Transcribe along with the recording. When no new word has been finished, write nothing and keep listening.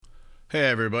Hey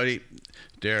everybody,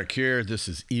 Derek here. This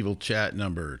is Evil Chat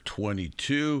number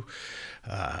 22.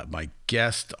 My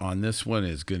guest on this one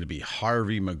is going to be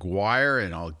Harvey Maguire,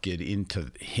 and I'll get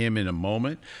into him in a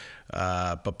moment.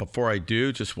 But before I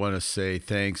do, just want to say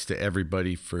thanks to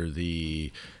everybody for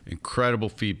the incredible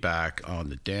feedback on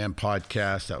the Dan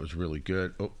podcast. That was really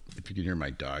good. Oh, if you can hear my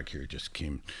dog here, just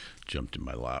jumped in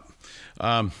my lap.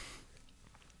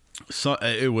 So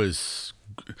it was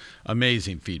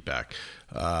amazing feedback.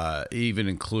 Even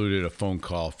included a phone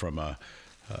call from a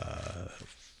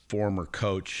former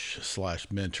coach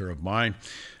slash mentor of mine,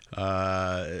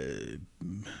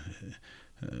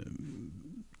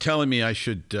 telling me I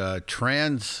should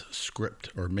transcript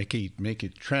or make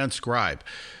it transcribe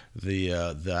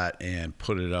that and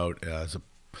put it out as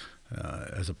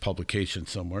a publication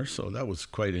somewhere. So that was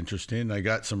quite interesting. I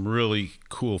got some really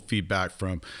cool feedback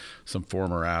from some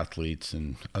former athletes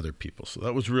and other people. So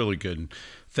that was really good. And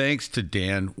thanks to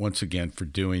Dan once again for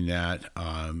doing that.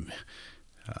 I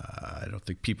don't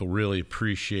think people really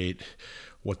appreciate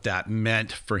what that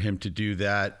meant for him to do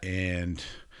that. And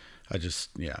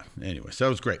anyways, that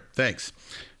was great. Thanks,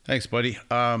 buddy.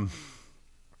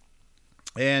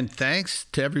 And thanks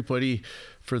to everybody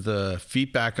for the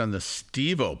feedback on the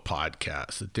Steve-O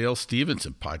podcast, the Dale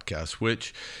Stevenson podcast,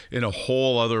 which in a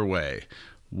whole other way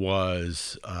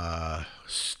was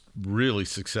really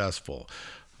successful.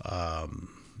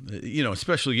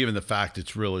 Especially given the fact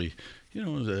it's really,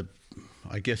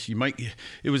 I guess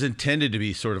it was intended to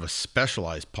be sort of a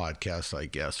specialized podcast, I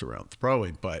guess, around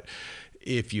throwing, but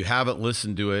if you haven't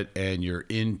listened to it and you're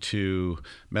into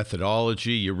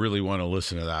methodology, you really want to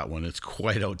listen to that one. It's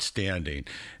quite outstanding.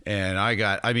 And I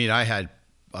had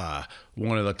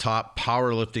one of the top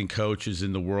powerlifting coaches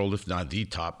in the world, if not the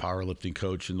top powerlifting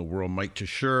coach in the world, Mike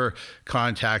Tashur,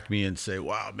 contact me and say,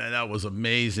 wow, man, that was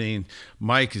amazing.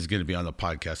 Mike is going to be on the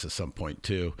podcast at some point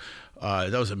too.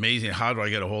 That was amazing. How do I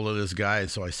get a hold of this guy? And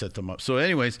so I set them up. So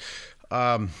anyways,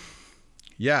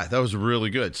 yeah, that was really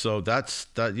good. So that's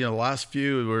that. The last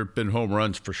few have been home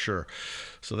runs for sure.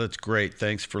 So that's great.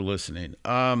 Thanks for listening.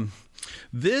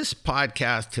 This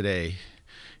podcast today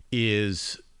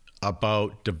is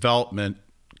about developmental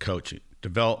coaching.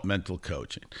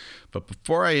 But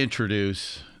before I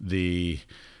introduce the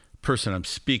person I'm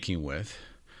speaking with,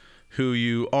 who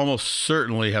you almost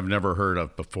certainly have never heard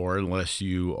of before unless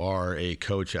you are a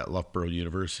coach at Loughborough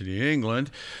University in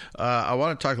England, I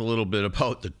want to talk a little bit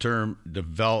about the term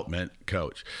developmental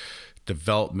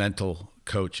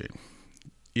coaching,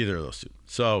 either of those two.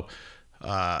 So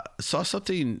saw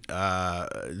something,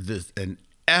 an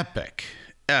epic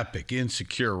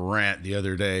insecure rant the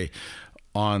other day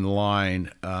online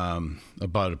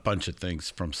about a bunch of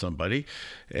things from somebody,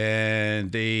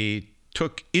 and they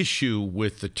took issue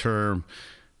with the term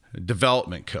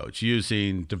development coach,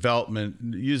 using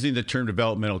the term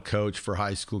developmental coach for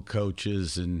high school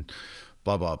coaches and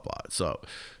blah, blah, blah. So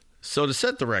to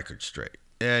set the record straight,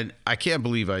 and I can't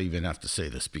believe I even have to say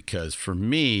this because for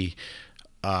me,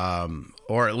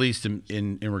 or at least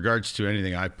in regards to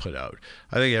anything I put out,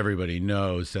 I think everybody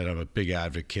knows that I'm a big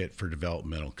advocate for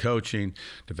developmental coaching,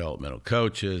 developmental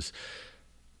coaches.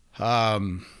 I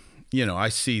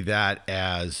see that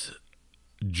as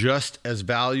just as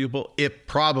valuable, if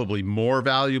probably more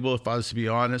valuable, if I was to be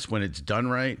honest, when it's done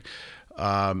right,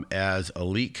 as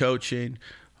elite coaching,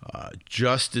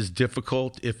 just as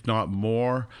difficult, if not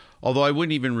more. Although I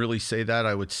wouldn't even really say that.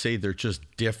 I would say they're just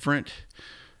different.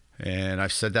 And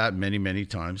I've said that many, many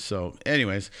times. So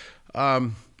anyways, that's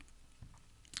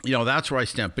where I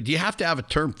stand. But you have to have a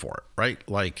term for it, right?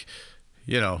 Like,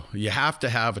 you have to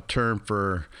have a term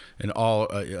for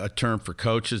a term for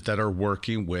coaches that are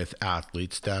working with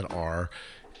athletes that are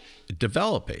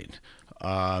developing.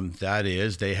 That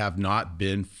is, they have not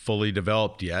been fully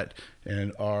developed yet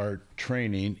and are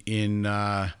training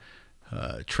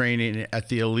training at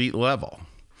the elite level.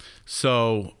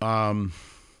 So,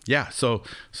 so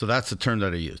that's the term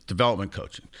that I use, development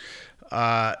coaching.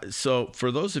 So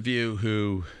for those of you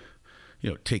who,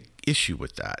 take issue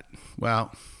with that,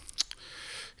 well,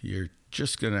 you're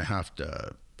just going to have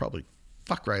to probably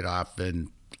fuck right off and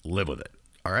live with it.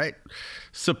 All right.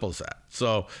 Simple as that.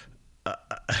 So,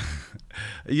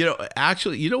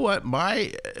 actually, you know what?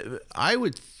 I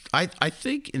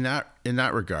think in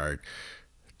that regard,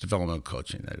 developmental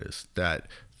coaching, that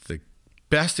the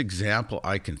best example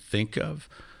I can think of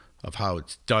how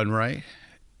it's done right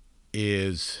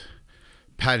is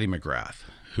Patty McGrath,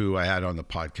 who I had on the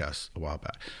podcast a while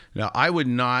back. Now, I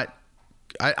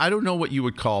don't know what you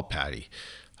would call Patty,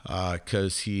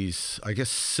 because he's, I guess,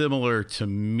 similar to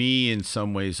me in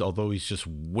some ways, although he's just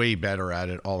way better at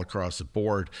it all across the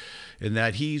board, in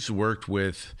that he's worked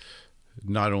with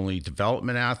not only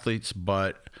development athletes,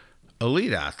 but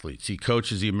elite athletes. He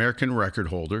coaches the American record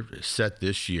holder set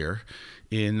this year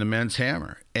in the men's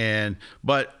hammer.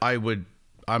 But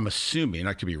I'm assuming,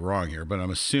 I could be wrong here, but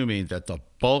I'm assuming that the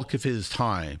bulk of his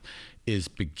time is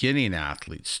beginning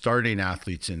athletes, starting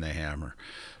athletes in the hammer.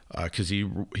 Because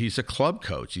he's a club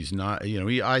coach. He's not,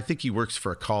 I think he works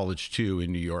for a college too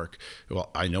in New York. Well,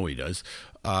 I know he does.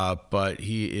 But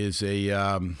he is he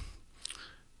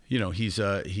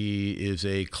is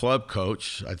a club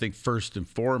coach, I think, first and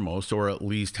foremost, or at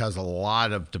least has a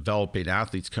lot of developing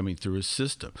athletes coming through his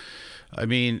system. I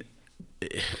mean,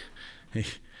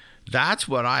 that's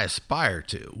what I aspire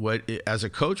to. As a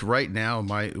coach right now,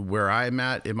 where I'm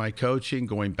at in my coaching,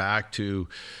 going back to,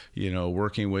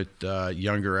 working with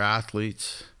younger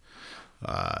athletes,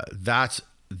 that's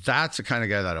the kind of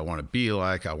guy that I want to be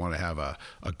like. I want to have a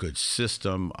good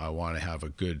system. I want to have a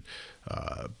good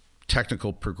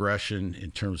technical progression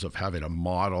in terms of having a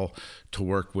model to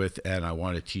work with, and I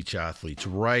want to teach athletes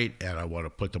right, and I want to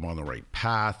put them on the right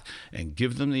path and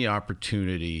give them the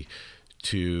opportunity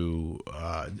to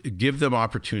give them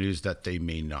opportunities that they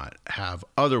may not have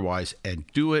otherwise, and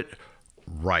do it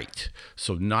right.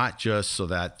 So not just so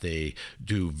that they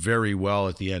do very well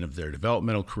at the end of their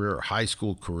developmental career or high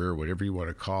school career, whatever you want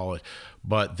to call it,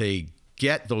 but they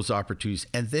get those opportunities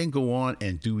and then go on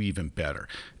and do even better.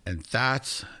 And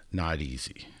that's not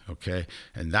easy, okay?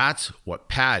 And that's what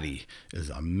Patty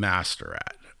is a master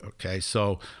at, okay?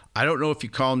 So I don't know if you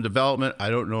call him development.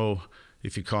 I don't know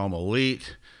if you call him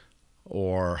elite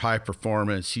or high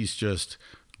performance. He's just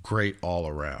great all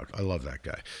around. I love that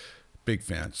guy. Big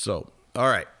fan. So, all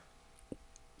right.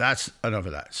 That's enough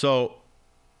of that. So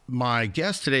my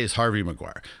guest today is Harvey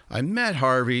Maguire. I met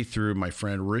Harvey through my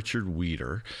friend Richard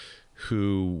Weeder,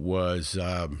 who was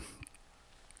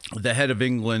the head of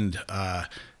England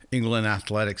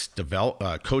athletics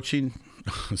coaching.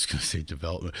 I was going to say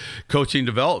coaching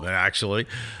development, actually,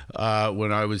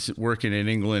 when I was working in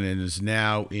England, and is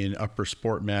now in upper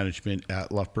sport management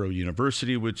at Loughborough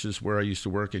University, which is where I used to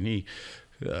work. And he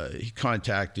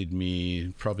contacted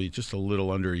me probably just a little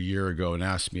under a year ago and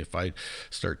asked me if I'd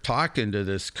start talking to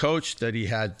this coach that he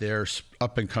had there,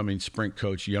 up and coming sprint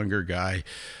coach, younger guy,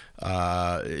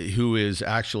 who is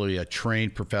actually a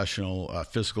trained professional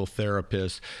physical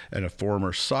therapist and a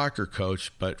former soccer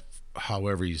coach. But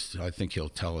however, I think he'll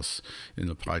tell us in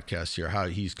the podcast here how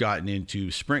he's gotten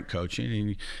into sprint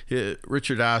coaching. And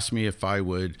Richard asked me if I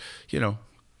would,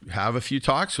 have a few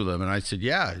talks with him. And I said,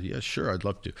 yeah, sure, I'd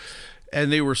love to. And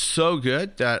they were so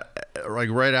good that, like,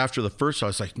 right after the first, I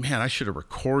was like, man, I should have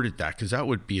recorded that, because that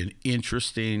would be an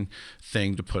interesting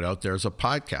thing to put out there as a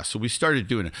podcast. So we started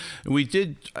doing it. And we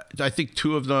did, I think,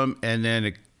 2 of them. And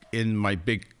then in my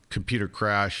big computer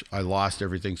crash, I lost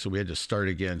everything. So we had to start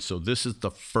again. So this is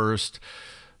the first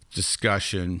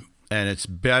discussion, and it's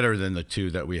better than the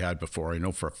 2 that we had before. I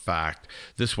know for a fact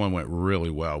this one went really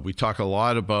well. We talk a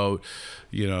lot about,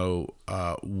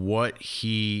 what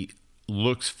he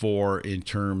looks for in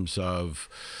terms of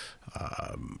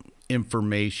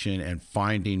information and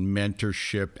finding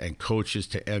mentorship and coaches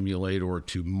to emulate or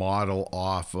to model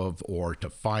off of, or to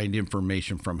find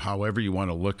information from, however you want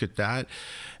to look at that.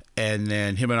 And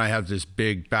then him and I have this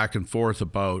big back and forth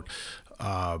about,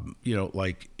 do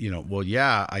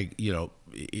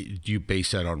you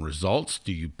base that on results?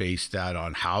 Do you base that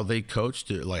on how they coach?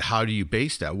 How do you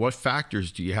base that? What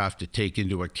factors do you have to take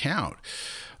into account?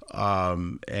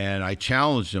 And I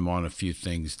challenged him on a few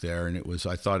things there, and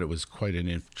I thought it was quite an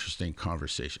interesting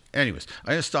conversation. Anyways, I'm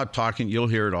going to stop talking. You'll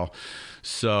hear it all.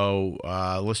 So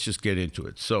let's just get into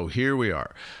it. So here we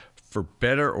are. For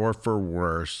better or for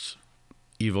worse,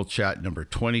 Evil Chat number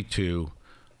 22,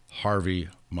 Harvey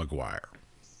Maguire.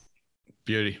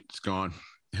 Beauty, it's gone.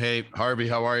 Hey, Harvey,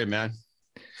 how are you, man?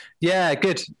 Yeah,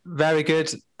 good. Very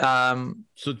good.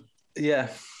 Yeah.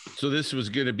 So this was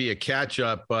going to be a catch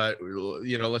up, but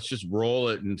let's just roll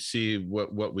it and see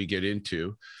what we get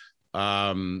into.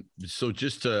 So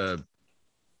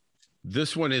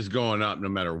this one is going up no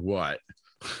matter what.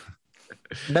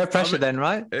 No pressure then,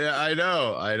 right? Yeah, I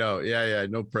know. Yeah.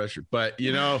 No pressure. But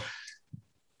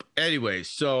anyway,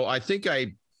 so I think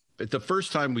the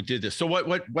first time we did this, so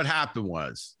what happened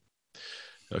was,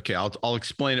 okay, I'll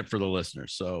explain it for the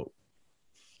listeners. So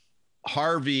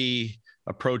Harvey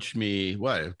approached me.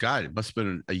 It must have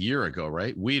been a year ago,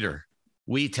 right? Weeder,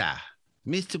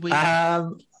 Mr. Weeder.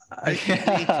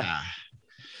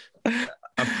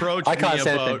 Approached me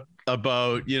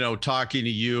about talking to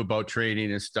you about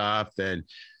training and stuff, and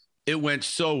it went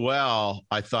so well.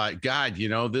 I thought, God,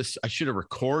 I should have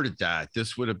recorded that.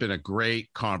 This would have been a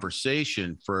great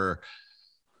conversation for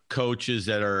coaches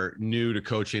that are new to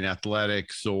coaching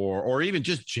athletics or even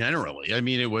just generally. I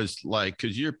mean, it was like,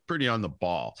 because you're pretty on the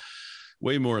ball,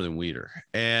 way more than Weider.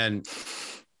 And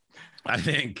I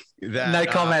think that no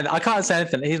comment. I can't say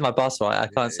anything. He's my boss, right? I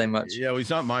can't say much. Yeah, well, he's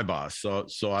not my boss, so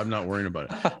I'm not worrying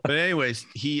about it. But anyways,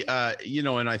 he,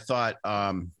 and I thought,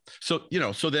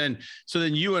 so then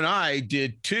you and I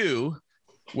did two,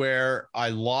 where I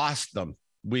lost them.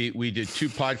 We did two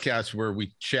podcasts where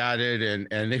we chatted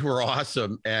and they were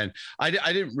awesome, and I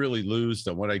didn't really lose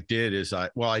them. What I did is I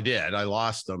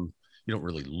lost them. You don't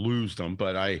really lose them,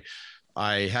 but I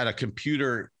had a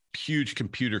huge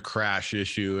computer crash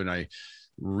issue, and I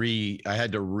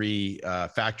had to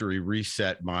factory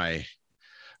reset my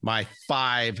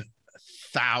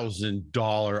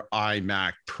 $5,000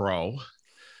 iMac Pro.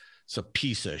 It's a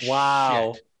piece of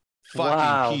shit.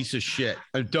 Fucking piece of shit.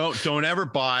 Don't ever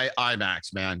buy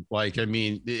iMacs, man. Like, I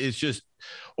mean, it's just,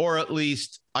 or at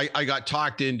least I got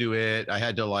talked into it. I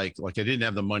had to like I didn't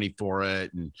have the money for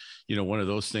it, and one of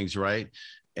those things, right?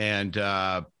 And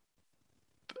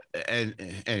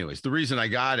anyways, the reason I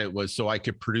got it was so I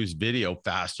could produce video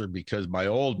faster, because my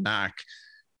old Mac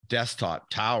desktop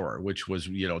tower, which was,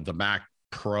 the Mac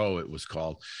Pro, it was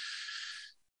called,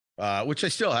 which I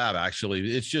still have,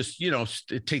 actually. It's just,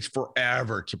 it takes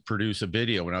forever to produce a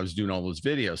video when I was doing all those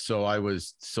videos.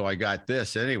 So I got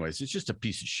this anyways. It's just a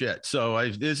piece of shit. So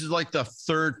this is like the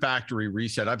third factory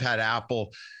reset. I've had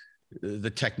Apple,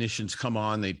 the technicians come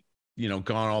on, they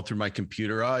gone all through my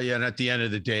computer. Oh yeah. And at the end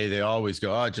of the day, they always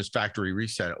go, oh, just factory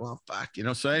reset it. Well, fuck,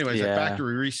 so anyways, I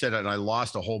factory reset it, and I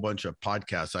lost a whole bunch of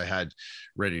podcasts I had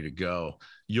ready to go.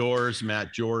 Yours,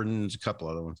 Matt Jordan's, a couple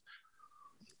other ones.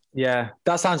 Yeah.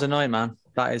 That sounds annoying, man.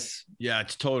 That is. Yeah.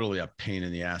 It's totally a pain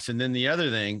in the ass. And then the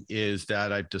other thing is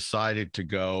that I've decided to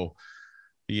go,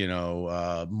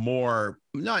 more,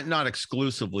 not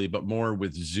exclusively, but more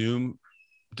with Zoom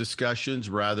discussions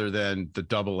rather than the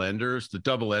double enders. The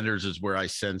double enders is where I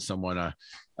send someone a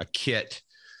kit,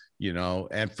 and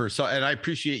I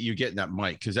appreciate you getting that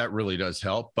mic, because that really does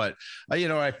help. But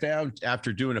I found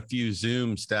after doing a few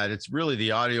Zooms that it's really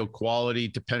the audio quality,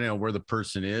 depending on where the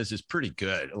person is pretty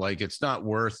good. Like, it's not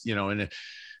worth, and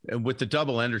with the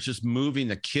double enders, just moving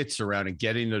the kits around and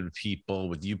getting to the people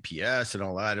with UPS and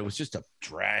all that, it was just a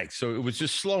drag. So it was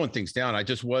just slowing things down. I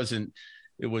just wasn't,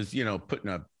 it was,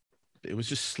 it was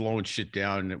just slowing shit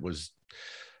down. And I was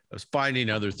finding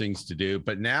other things to do.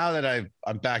 But now that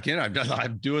I'm back in,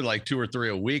 I'm doing like 2 or 3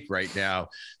 a week right now.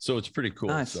 So it's pretty cool.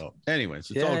 Nice. So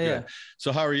anyways, it's all good. Yeah.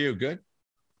 So how are you? Good?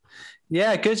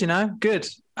 Yeah, good. Good.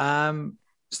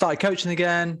 Started coaching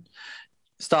again,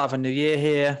 start of a new year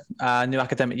here, new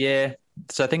academic year.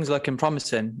 So things are looking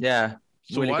promising. Yeah.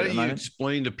 So really why don't you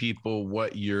explain to people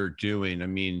what you're doing? I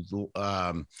mean,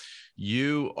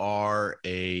 you are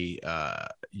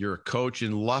you're a coach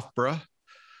in Loughborough,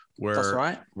 that's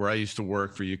right, where I used to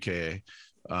work for UKA.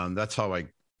 That's how we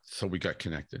got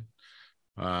connected.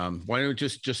 Why don't we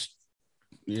just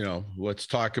let's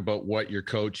talk about what you're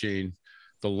coaching,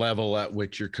 the level at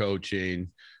which you're coaching,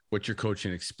 what your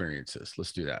coaching experience is.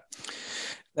 Let's do that.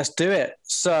 Let's do it.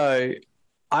 So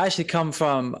I actually come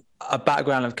from a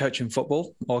background of coaching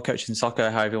football or coaching soccer,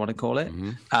 however you want to call it.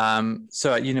 Mm-hmm.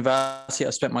 So at university, I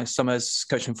spent my summers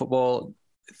coaching football,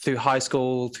 through high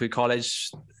school, through college,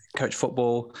 coach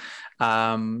football,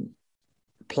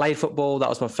 play football. That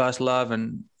was my first love.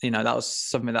 And, that was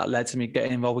something that led to me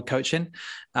getting involved with coaching.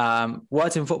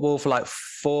 Worked in football for like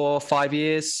 4 or 5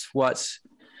 years, worked,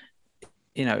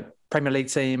 Premier League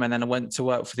team. And then I went to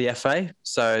work for the FA.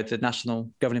 So the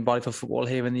national governing body for football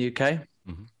here in the UK.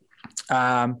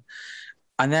 Mm-hmm.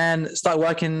 And then started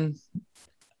working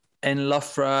in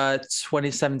Loughborough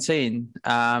 2017.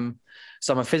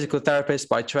 So I'm a physical therapist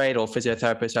by trade, or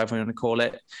physiotherapist, however you want to call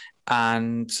it,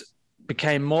 and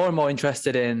became more and more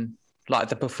interested in like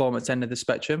the performance end of the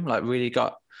spectrum. Like, really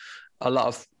got a lot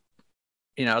of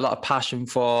passion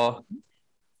for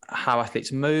how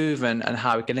athletes move and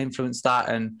how we can influence that,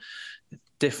 and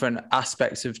different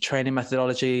aspects of training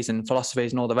methodologies and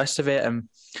philosophies and all the rest of it. And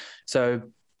so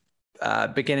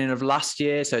beginning of last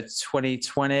year, so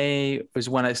 2020 was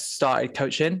when I started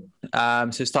coaching. So I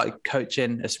started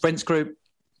coaching a sprints group.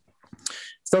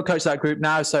 Still coach that group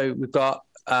now. So we've got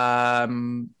 4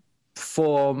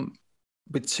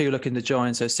 with 2 looking to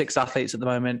join. So 6 athletes at the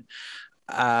moment,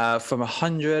 from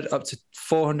 100 up to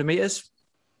 400 meters,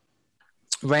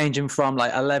 ranging from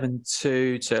like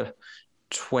 11.2 to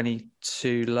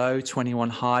 22 low, 21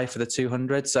 high for the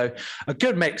 200. So a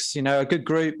good mix, a good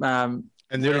group.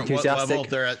 And they're at what level?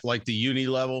 They're at like the uni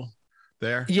level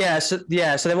there? Yeah. So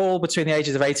they're all between the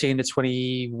ages of 18 to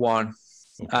 21.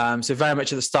 Okay. So very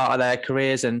much at the start of their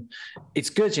careers. And it's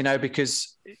good,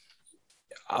 because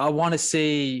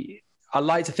I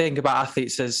like to think about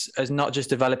athletes as not just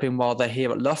developing while they're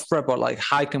here at Loughborough, but like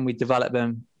how can we develop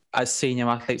them as senior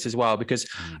athletes as well? Because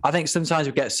I think sometimes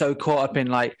we get so caught up in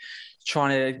like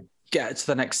trying to get to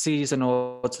the next season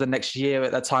or to the next year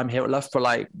at that time here at Loughborough.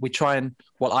 Like I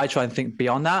try and think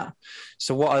beyond that.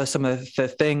 So what are some of the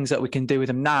things that we can do with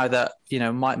them now that, you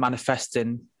know, might manifest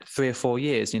in 3 or 4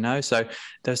 years, you know? So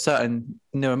there's certain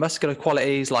neuromuscular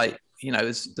qualities, like, you know,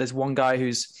 there's one guy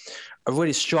who's a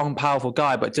really strong, powerful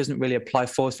guy, but doesn't really apply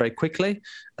force very quickly. And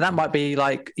that might be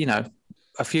like, you know,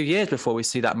 a few years before we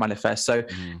see that manifest. So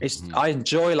I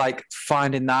enjoy like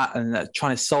finding that and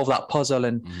trying to solve that puzzle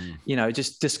and, you know,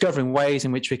 just discovering ways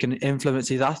in which we can influence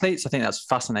these athletes. I think that's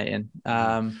fascinating.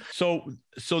 So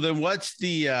then what's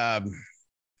the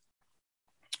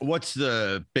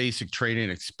basic training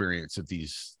experience of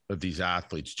these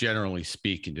athletes, generally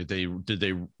speaking?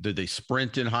 Did they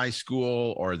sprint in high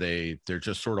school, or they're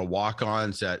just sort of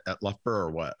walk-ons at Loughborough,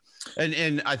 or what?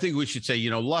 And I think we should say, you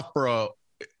know, Loughborough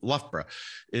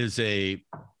is a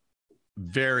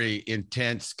very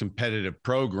intense competitive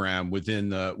program within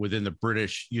the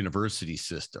British university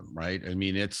system, right? I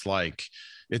mean, it's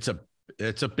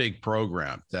a big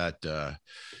program that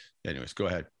anyways, go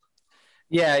ahead.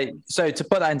 Yeah. So to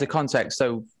put that into context,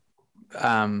 so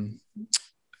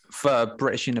for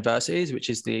British universities, which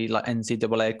is the like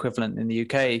NCAA equivalent in the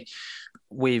UK,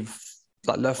 we've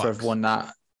like Loughborough have won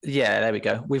that. Yeah, there we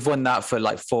go. We've won that for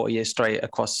like 40 years straight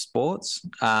across sports.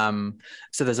 So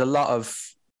there's a lot of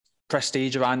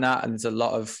prestige around that, and there's a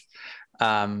lot of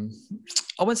I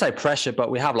wouldn't say pressure,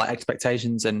 but we have like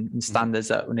expectations and standards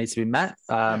that need to be met,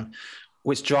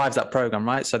 which drives that program,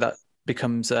 right? So that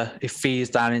becomes it feeds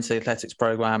down into the athletics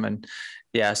program, and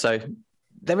yeah, so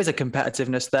there is a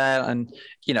competitiveness there, and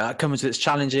you know, it comes with its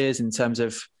challenges in terms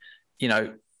of, you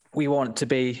know, we want to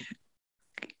be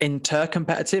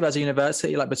inter-competitive as a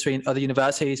university, like between other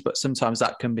universities, but sometimes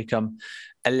that can become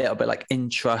a little bit like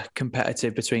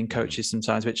intra-competitive between coaches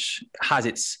sometimes, which has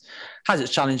its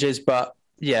challenges. But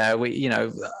yeah, we, you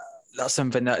know, that's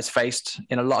something that is faced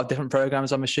in a lot of different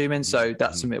programs, I'm assuming. So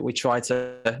that's something we try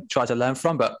to learn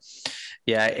from. But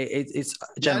yeah, it's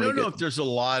generally. I don't know if there's a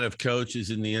lot of coaches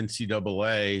in the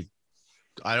NCAA.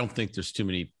 I don't think there's too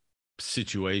many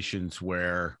situations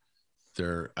where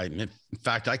in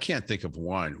fact, I can't think of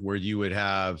one where you would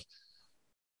have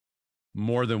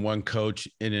more than one coach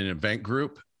in an event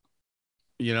group,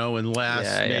 you know,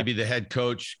 unless maybe the head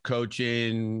coach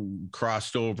coaching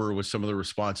crossed over with some of the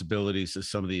responsibilities of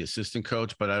some of the assistant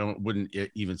coach, but wouldn't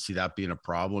even see that being a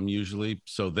problem usually.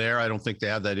 So I don't think they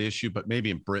have that issue, but maybe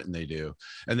in Britain they do.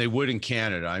 And they would in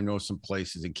Canada. I know some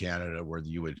places in Canada where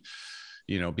you would,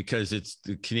 you know, because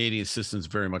the Canadian system is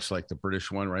very much like the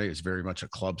British one, right? It's very much a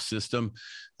club system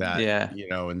that, you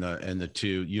know, and the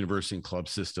two university and club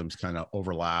systems kind of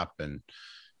overlap in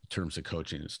terms of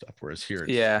coaching and stuff. Whereas here,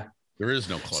 there is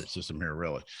no club system here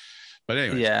really. But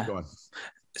anyway, go on.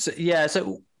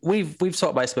 So we've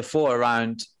talked about this before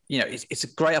around, you know, it's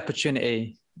a great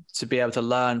opportunity to be able to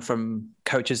learn from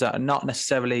coaches that are not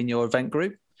necessarily in your event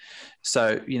group.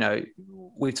 So, you know,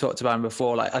 we've talked about them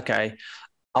before, like, okay,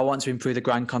 I want to improve the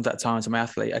ground contact times of my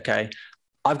athlete. Okay,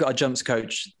 I've got a jumps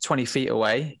coach 20 feet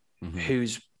away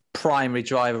whose primary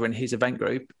driver in his event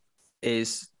group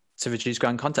is to reduce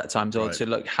ground contact times or to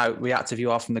look how reactive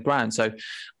you are from the ground. So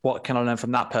what can I learn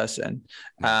from that person?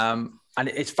 And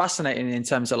it's fascinating in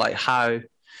terms of like how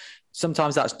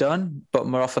sometimes that's done, but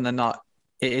more often than not,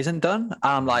 it isn't done.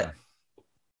 I'm like,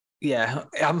 yeah,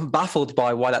 I'm baffled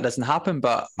by why that doesn't happen,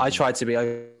 but I try to be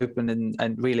open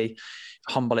and really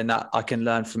humble in that I can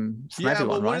learn from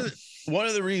everyone, right? One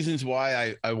of the reasons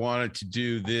why I wanted to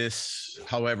do this,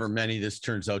 however many this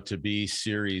turns out to be,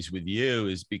 series with you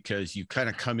is because you kind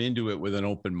of come into it with an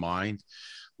open mind,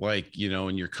 like, you know,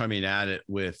 and you're coming at it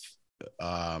with,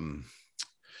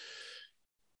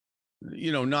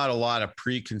 you know, not a lot of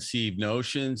preconceived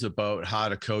notions about how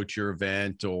to coach your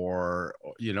event or,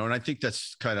 you know, and I think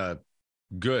that's kind of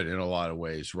good in a lot of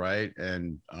ways. Right.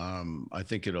 And I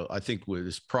think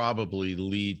this probably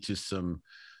lead to some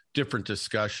different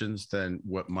discussions than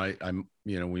what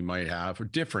we might have, or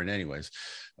different anyways,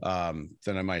 than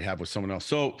I might have with someone else.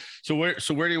 So where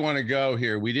do you want to go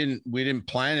here? We didn't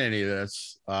plan any of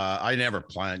this. I never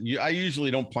plan. I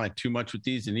usually don't plan too much with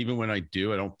these. And even when I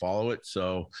do, I don't follow it.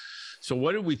 So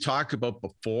what did we talk about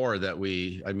before that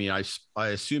I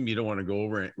assume you don't want to go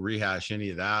over and rehash any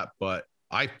of that, but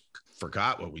I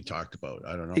forgot what we talked about.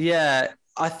 I don't know. Yeah.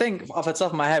 I think off the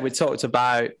top of my head, we talked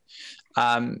about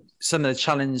some of the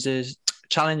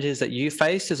challenges that you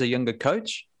faced as a younger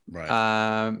coach,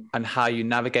 right? And how you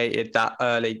navigated that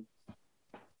early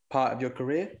part of your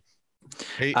career.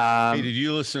 Hey, did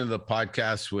you listen to the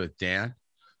podcast with Dan?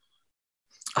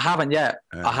 I haven't yet,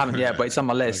 but it's on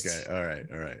my list. Okay, all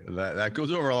right. That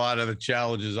goes over a lot of the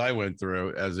challenges I went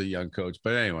through as a young coach.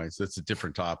 But anyways, that's a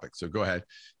different topic. So go ahead.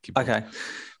 Keep going.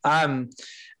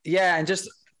 Yeah,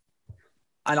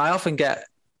 and I often get,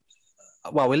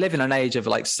 well, we live in an age of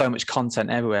like so much content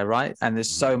everywhere, right? And there's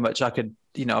so much I've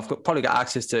probably got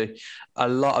access to a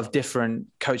lot of different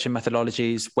coaching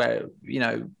methodologies where,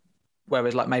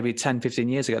 whereas like maybe 10, 15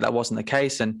 years ago, that wasn't the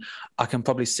case. And I can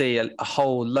probably see a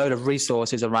whole load of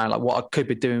resources around like what I could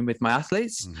be doing with my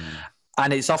athletes.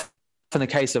 And it's often the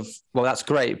case of, well, that's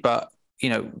great, but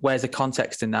where's the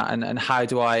context in that? And how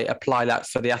do I apply that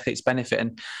for the athlete's benefit?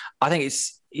 And I think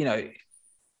it's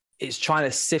trying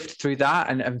to sift through that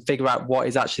and figure out what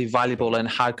is actually valuable and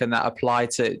how can that apply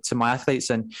to my athletes,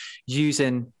 and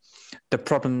using the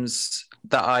problems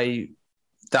that I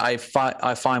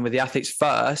find with the athletes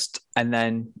first, and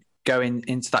then going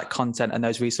into that content and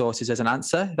those resources as an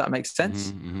answer, if that makes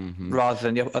sense, rather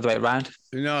than the other way around.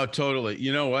 No, totally.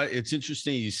 You know what? It's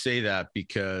interesting you say that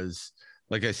because,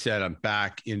 like I said, I'm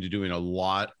back into doing a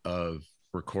lot of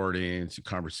recordings and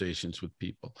conversations with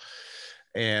people.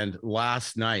 And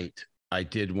last night I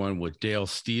did one with Dale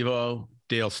Stevenson.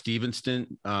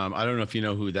 I don't know if you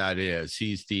know who that is.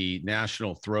 He's the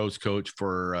national throws coach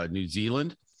for New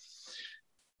Zealand.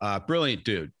 Brilliant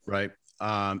dude, right?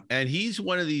 And he's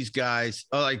one of these guys,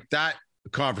 like that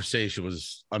conversation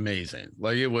was amazing.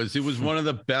 Like it was one of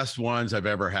the best ones I've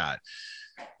ever had.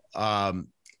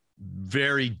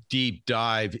 Very deep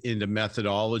dive into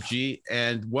methodology.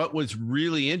 And what was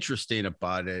really interesting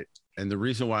about it, and the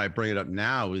reason why I bring it up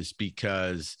now, is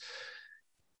because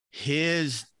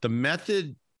the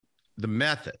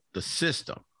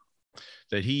system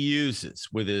that he uses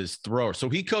with his thrower. So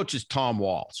he coaches Tom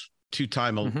Walsh,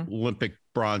 two-time Olympic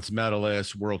bronze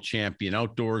medalist, world champion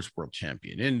outdoors, world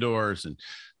champion indoors, and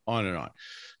on and on.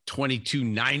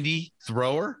 2290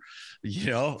 thrower,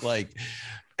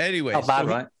 anyway. Not bad,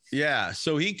 right? Yeah.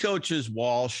 So he coaches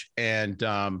Walsh, and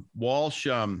Walsh,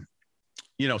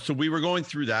 so we were going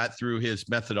through his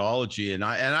methodology, and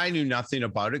I knew nothing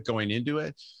about it going into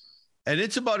it. And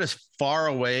it's about as far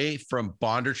away from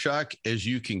Bondarchuk as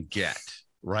you can get,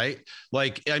 right?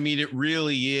 Like, I mean, it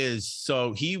really is.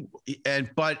 So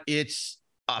but it's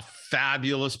a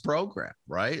fabulous program,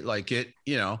 right? Like it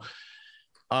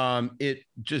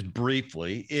just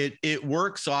briefly, it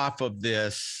works off of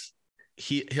this.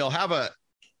 He'll have a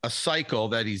cycle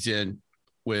that he's in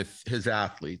with his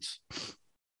athletes.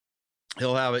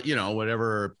 He'll have it,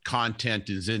 whatever content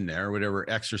is in there, whatever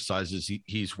exercises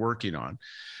he's working on.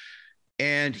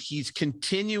 And he's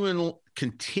continually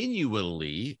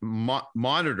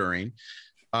monitoring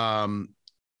a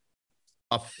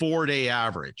 4-day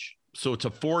average. So it's a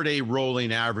 4-day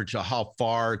rolling average of how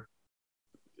far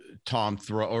Tom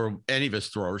throw, or any of his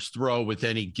throwers throw with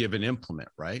any given implement,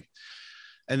 right?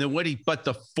 And then but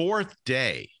the 4th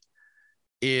day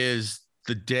is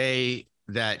the day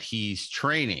that he's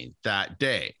training that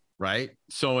day, right?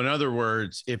 So in other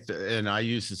words, and I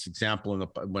use this example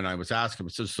when I was asking him,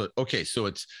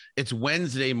 so it's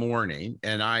Wednesday morning,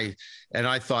 and I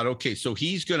thought, okay, so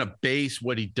he's going to base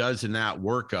what he does in that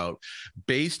workout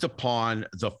based upon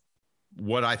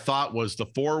what I thought was the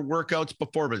 4 workouts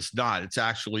before, but it's not. It's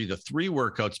actually the 3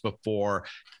 workouts before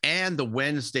and the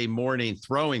Wednesday morning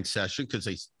throwing session, because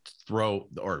they throw,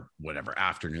 or whatever,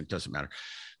 afternoon, doesn't matter.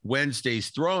 Wednesday's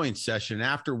throwing session.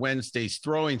 After Wednesday's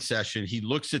throwing session, he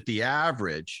looks at the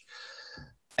average,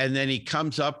 and then he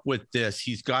comes up with this.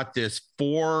 He's got this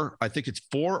 4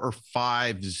 or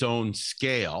 5 zone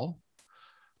scale,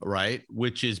 right?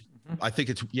 Which is,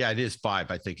 it is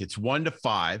 5. I think it's 1 to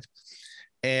 5.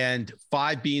 And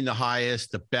 5 being the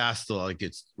highest, the best, like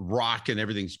it's rocking,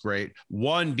 everything's great.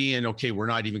 1 being, okay, we're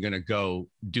not even going to go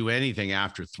do anything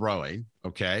after throwing.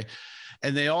 Okay.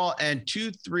 And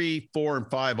 2, 3, 4,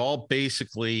 and 5 all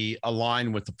basically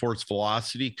align with the force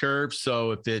velocity curve.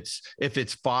 So if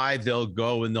it's 5, they'll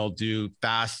go and they'll do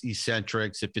fast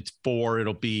eccentrics. If it's 4,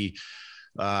 it'll be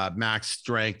max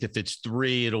strength. If it's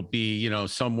 3, it'll be,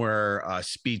 somewhere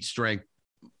speed strength,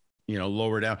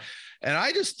 lower down. And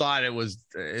I just thought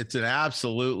it's an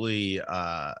absolutely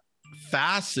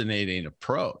fascinating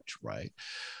approach, right?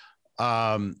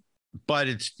 But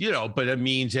but it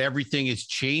means everything is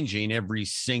changing every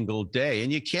single day,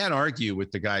 and you can't argue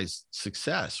with the guy's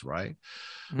success, right?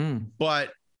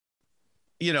 But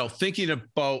thinking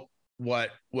about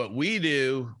what we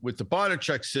do with the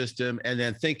Bondarchuk system, and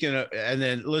then and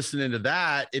then listening to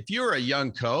that, if you're a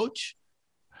young coach,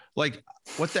 like,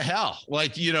 what the hell?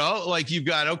 Like, like you've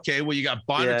got, you got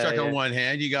Bondarchuk on one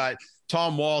hand, you got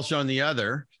Tom Walsh on the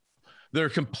other, They're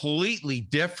completely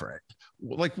different.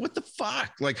 Like, what the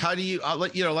fuck? Like, how do you,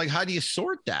 like, how do you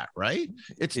sort that? Right.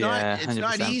 It's Yeah, not, it's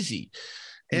not 100%. easy.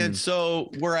 And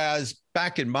so, whereas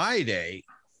back in my day,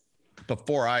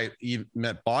 before I even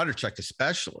met Bondarchuk,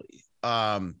 especially,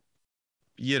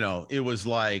 it was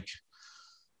like,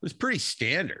 it was pretty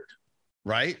standard,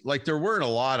 right? Like there weren't a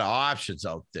lot of options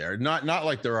out there, not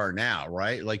like there are now,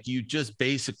 right? Like you just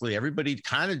basically, everybody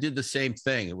kind of did the same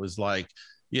thing. It was like,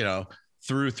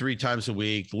 threw 3 times a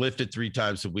week, lifted 3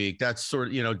 times a week. That's sort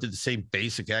of, did the same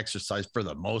basic exercise for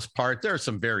the most part. There's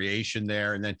some variation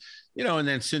there. And then, and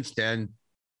then since then,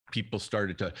 people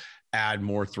started to add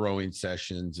more throwing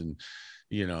sessions and,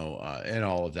 and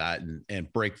all of that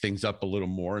and break things up a little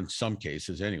more in some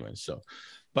cases anyway. So,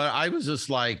 but I was just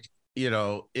like,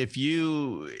 if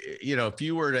you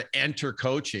were to enter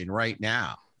coaching right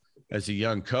now as a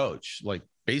young coach, like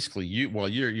basically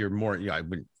you're more,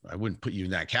 I wouldn't put you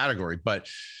in that category, but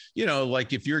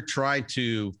like if you're trying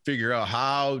to figure out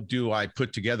how do I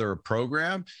put together a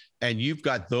program and you've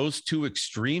got those 2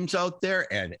 extremes out there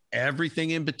and everything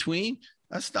in between,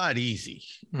 that's not easy.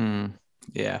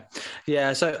 Yeah.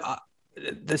 Yeah. So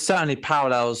there's certainly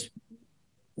parallels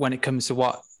when it comes to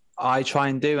what I try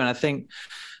and do. And I think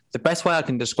the best way I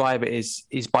can describe it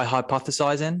is by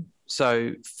hypothesizing.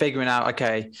 So figuring out,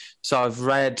 okay, so I've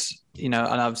read, and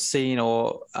I've seen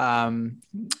or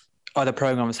other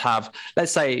programs have,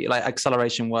 let's say like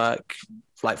acceleration work,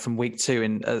 like from week 2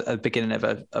 in at the beginning of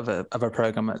a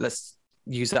program. Let's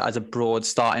use that as a broad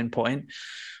starting point.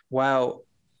 Well,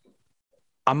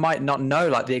 I might not know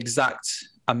like the exact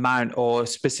amount or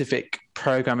specific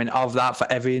programming of that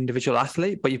for every individual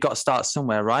athlete, but you've got to start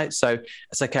somewhere, right? So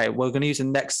it's okay. We're going to use the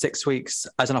next 6 weeks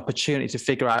as an opportunity to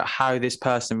figure out how this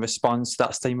person responds to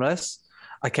that stimulus.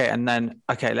 Okay. And then,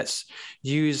 let's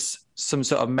use some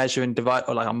sort of measuring device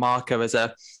or like a marker as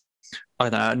a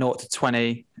 0 to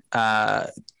 20,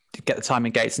 to get the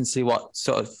timing gates and see what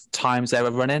sort of times they were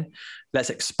running. Let's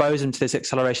expose them to this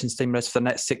acceleration stimulus for the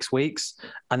next 6 weeks.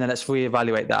 And then let's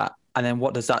reevaluate that. And then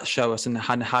what does that show us and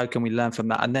how can we learn from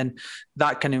that? And then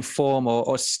that can inform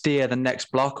or steer the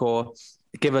next block or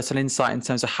give us an insight in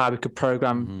terms of how we could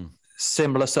program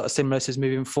similar sort of stimuluses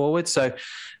moving forward. So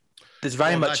there's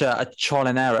very much a trial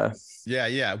and error. Yeah.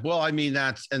 Yeah. Well, I mean,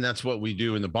 that's what we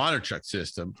do in the Bondarchuk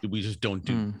system. We just don't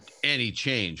do any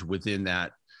change within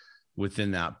that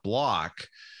block,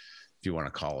 if you want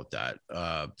to call it that.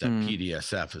 That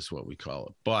PDSF is what we call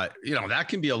it. But, that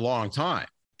can be a long time,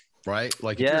 right?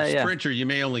 Like if you're a sprinter, you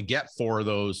may only get 4 of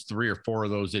those, 3 or 4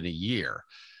 of those in a year,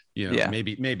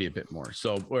 maybe a bit more.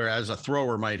 So whereas a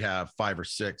thrower might have 5 or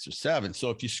 6 or 7.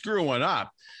 So if you screw one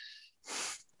up,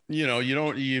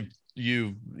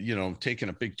 you've taken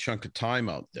a big chunk of time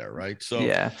out there, right?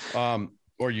 So,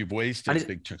 or you've wasted a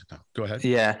big chunk of time. Go ahead.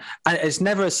 Yeah. And it's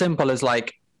never as simple as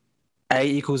like A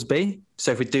equals B.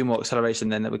 So if we do more acceleration,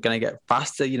 then we're going to get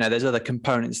faster. There's other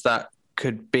components that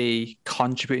could be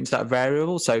contributing to that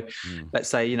variable. So let's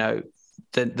say,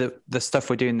 the stuff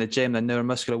we do in the gym, the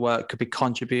neuromuscular work could be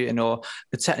contributing, or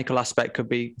the technical aspect could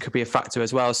be a factor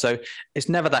as well. So it's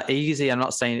never that easy. I'm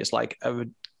not saying it's like,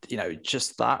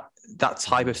 just that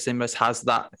type of stimulus has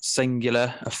that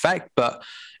singular effect, but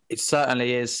it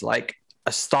certainly is like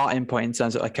a starting point in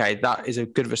terms of, okay, that is a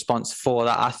good response for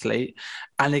that athlete.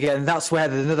 And again, that's where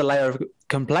another layer of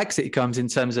complexity comes in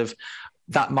terms of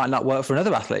that might not work for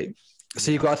another athlete.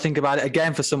 So you've got to think about it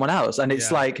again for someone else. And it's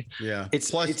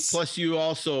plus you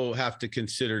also have to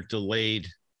consider delayed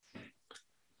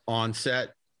onset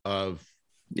of,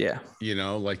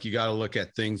 like you got to look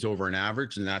at things over an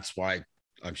average. And that's why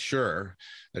I'm sure,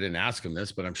 I didn't ask him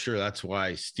this, but I'm sure that's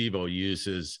why Steve-O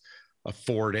uses a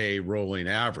 4-day rolling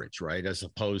average, right? As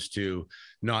opposed to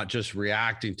not just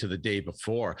reacting to the day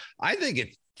before. I think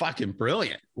it's fucking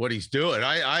brilliant what he's doing.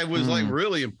 I was like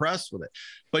really impressed with it.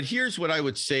 But here's what I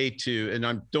would say to, and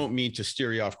I don't mean to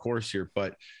steer you off course here,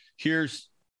 but here's,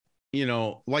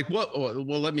 like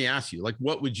let me ask you, like,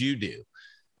 what would you do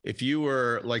if you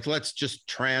were like, let's just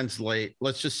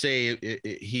say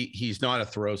he's not a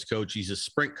throws coach, he's a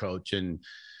sprint coach. And,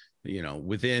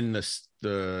 within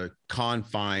the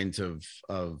confines of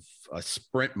a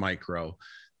sprint micro,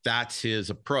 that's his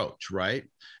approach. Right.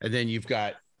 And then you've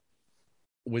got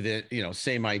with it,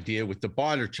 same idea with the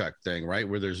Bondarchuk thing, right?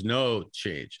 Where there's no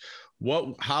change.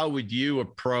 How would you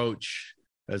approach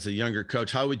as a younger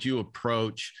coach? How would you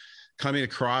approach coming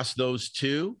across those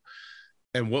two?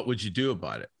 And what would you do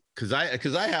about it? Because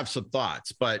I have some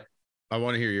thoughts, but I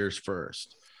want to hear yours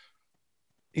first.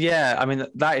 Yeah, I mean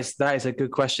that is a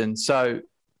good question. So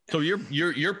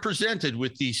you're presented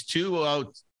with these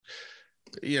two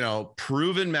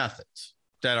proven methods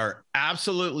that are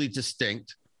absolutely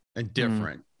distinct, and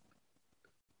different.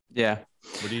 Yeah.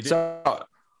 What do you do? So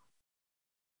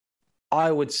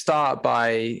I would start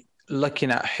by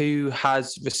looking at who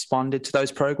has responded to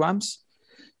those programs.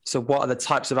 So what are the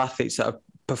types of athletes that have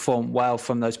performed well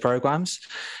from those programs?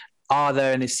 Are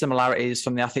there any similarities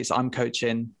from the athletes I'm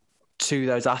coaching to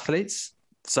those athletes?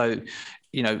 So,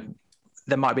 you know,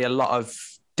 there might be a lot of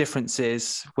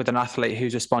differences with an athlete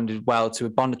who's responded well to a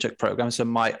Bondarchuk program, so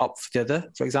might opt for the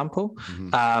other, for example.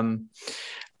 Mm-hmm.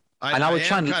 And I would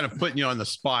try kind of putting you on the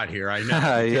spot here. I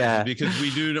know, because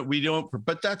we don't,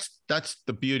 but that's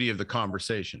the beauty of the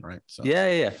conversation, right? So.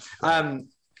 Yeah. I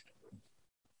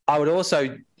would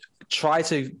also try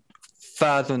to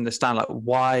further understand, like,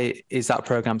 why is that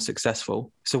program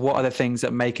successful? So what are the things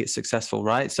that make it successful,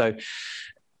 right? So,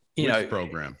 Which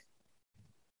program?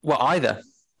 Well, either.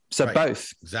 So right.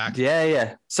 Both. Exactly.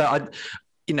 Yeah. So I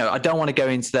don't want to go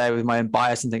into there with my own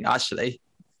bias and think, actually,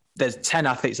 there's 10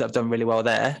 athletes that have done really well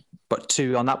there, but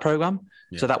 2 on that program.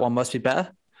 Yeah. So that one must be better.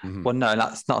 Mm-hmm. Well, no,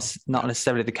 that's not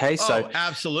necessarily the case. So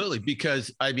absolutely. Because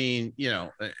I mean, yeah.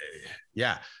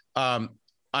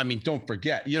 I mean, don't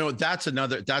forget, that's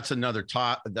another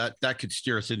top that could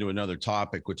steer us into another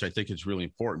topic, which I think is really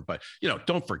important. But,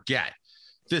 don't forget,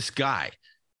 this guy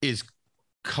is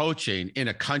coaching in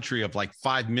a country of like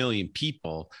 5 million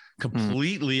people,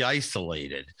 completely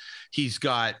isolated. He's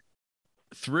got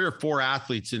 3 or 4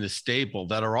 athletes in his stable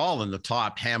that are all in the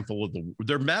top handful of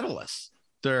they're medalists.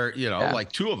 They're,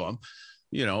 like 2 of them,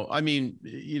 I mean,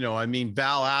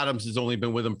 Val Adams has only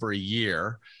been with him for a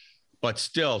year, but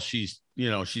still she's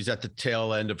at the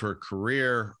tail end of her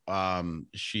career. I'm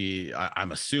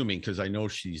assuming, because I know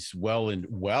she's well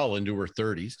into her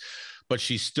 30s, but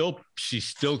she's still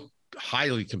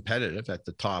highly competitive at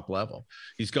the top level.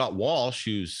 He's got Walsh,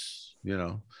 who's,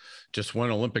 just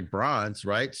won Olympic bronze,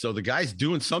 right? So the guy's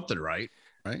doing something right?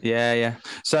 Yeah.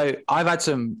 So I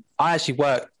actually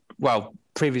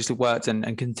previously worked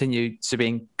and continue to be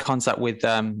in contact with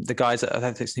the guys at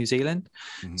Athletics New Zealand.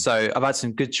 Mm-hmm. So I've had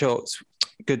some good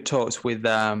talks with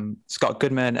Scott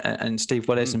Goodman and Steve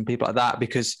Willis and people like that,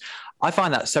 because I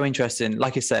find that so interesting.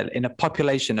 Like I said, in a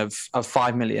population of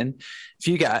 5 million, if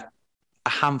you get a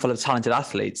handful of talented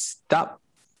athletes, that,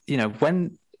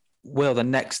 when will the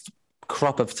next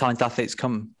crop of talented athletes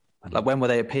come? Like, when will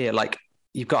they appear? Like,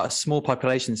 you've got a small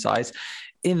population size.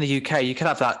 In the UK, you could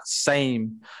have that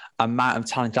same amount of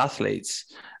talented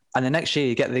athletes, and the next year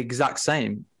you get the exact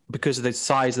same because of the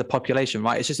size of the population,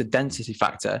 right? It's just a density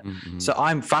factor. Mm-hmm. So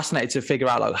I'm fascinated to figure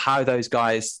out, like, how those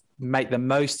guys make the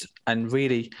most and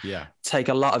really take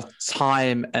a lot of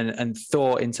time and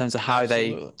thought in terms of how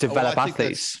they develop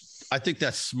athletes. I think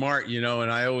that's smart, and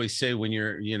I always say, when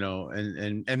you're,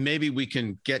 and maybe we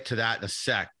can get to that in a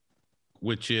sec,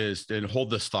 which is, and hold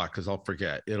this thought because I'll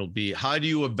forget. It'll be, how do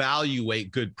you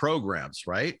evaluate good programs,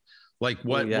 right? Like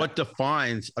what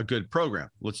defines a good program?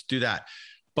 Let's do that.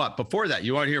 But before that,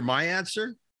 you want to hear my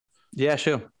answer? Yeah,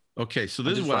 sure. Okay. So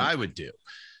this is what I would do.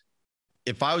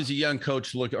 If I was a young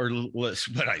coach, what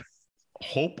I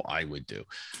hope I would do.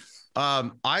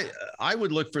 I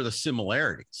would look for the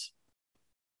similarities.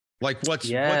 Like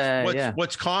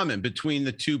what's common between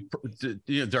the two?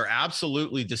 They're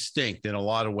absolutely distinct in a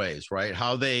lot of ways, right?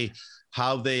 How they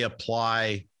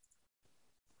apply,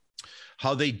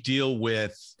 how they deal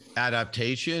with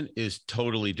adaptation is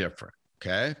totally different.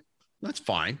 Okay, that's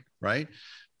fine, right?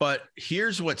 But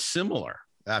here's what's similar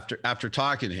after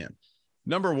talking to him.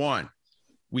 Number one,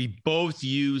 we both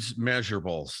use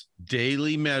measurables,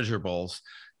 daily measurables,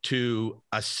 to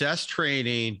assess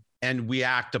training, and we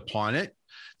act upon it.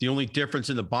 The only difference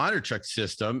in the Bondarchuk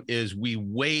system is we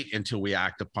wait until we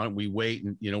act upon it. We wait,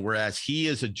 and whereas he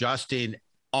is adjusting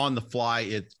on the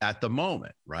fly at the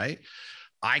moment, right?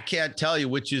 I can't tell you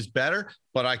which is better,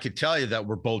 but I could tell you that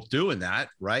we're both doing that,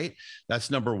 right?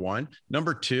 That's number one.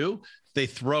 Number two, they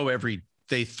throw every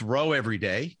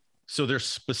day. So they're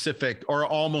specific, or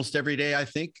almost every day, I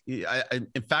think.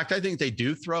 In fact, I think they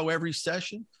do throw every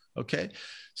session. Okay.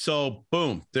 So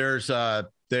boom, there's a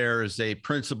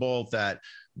principle that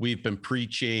we've been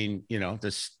preaching,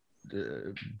 this,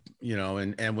 and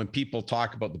when people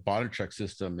talk about the Bondarchuk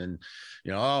system and,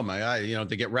 oh my God,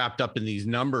 they get wrapped up in these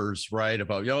numbers, right?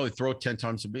 About, throw 10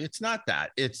 times a day. It's not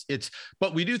that.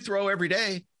 But we do throw every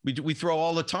day. We throw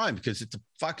all the time because it's a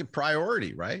fucking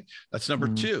priority, right? That's number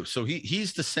two. So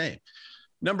he's the same.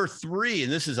 Number three,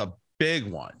 and this is a big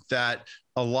one that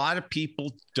a lot of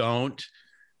people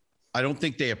I don't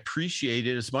think they appreciate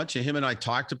it as much. And him and I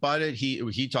talked about it.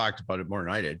 He talked about it more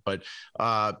than I did, but,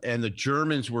 and the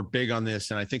Germans were big on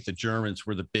this. And I think the Germans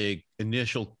were the big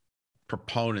initial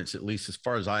proponents, at least as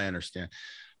far as I understand,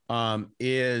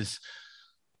 is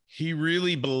he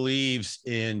really believes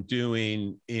in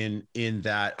doing in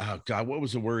that, oh God, what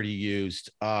was the word he used?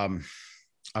 A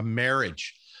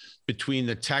marriage between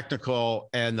the technical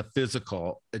and the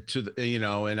physical to the,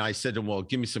 and I said to him, well,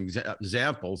 give me some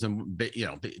examples. And,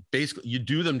 basically you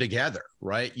do them together,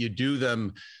 right? You do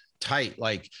them tight.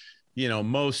 Like,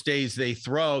 most days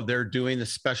they're doing the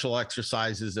special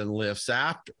exercises and lifts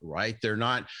after, right? They're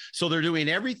not, so they're doing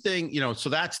everything, so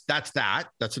that's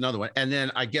another one. And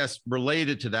then I guess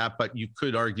related to that, but you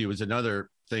could argue is another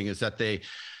thing is that they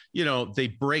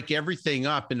break everything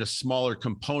up into smaller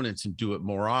components and do it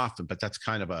more often. But that's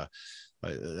kind of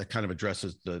that kind of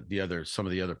addresses some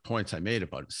of the other points I made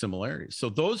about similarities. So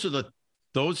those are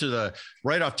the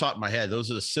right off the top of my head,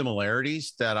 those are the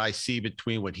similarities that I see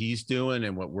between what he's doing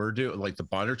and what we're doing, like the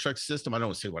Bondarchuk system. I don't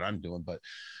want to say what I'm doing, but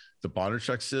the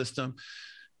Bondarchuk system.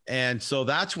 And so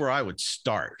that's where I would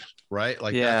start, right?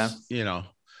 Like, yeah.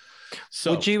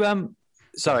 So would you,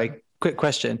 sorry, quick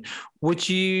question. Would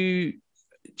you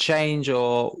change,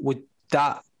 or would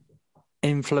that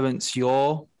influence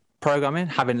your programming,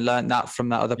 having learned that from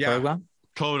that other program?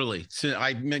 Totally. So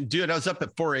I was up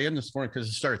at 4 a.m. this morning because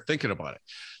I started thinking about it.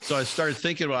 So I started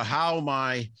thinking about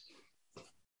I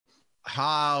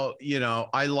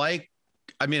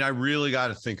really got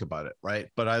to think about it. Right.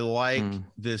 But I like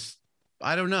this.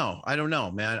 I don't know,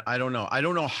 man. I don't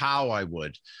know how I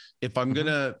would. If I'm going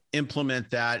to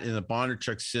implement that in the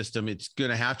Bondarchuk system, it's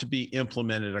going to have to be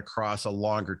implemented across a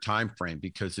longer time frame,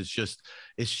 because it's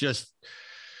just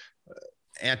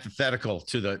antithetical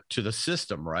to the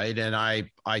system, right? And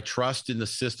I trust in the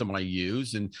system I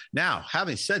use. And now,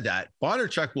 having said that,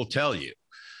 Bondarchuk will tell you,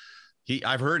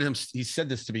 I've heard him, he said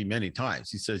this to me many times.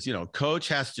 He says, coach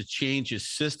has to change his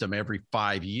system every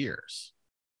 5 years.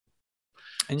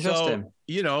 Interesting.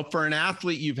 So, for an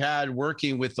athlete you've had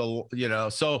working with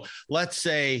so let's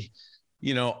say,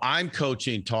 I'm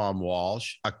coaching Tom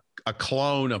Walsh, a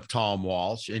clone of Tom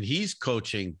Walsh, and he's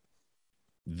coaching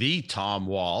the Tom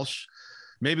Walsh.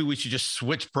 Maybe we should just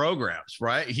switch programs,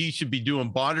 right? He should be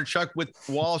doing Bondarchuk with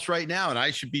Walsh right now, and I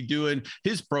should be doing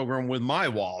his program with my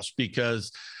Walsh,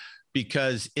 because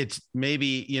it's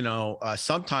maybe,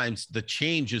 sometimes the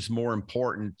change is more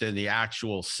important than the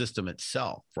actual system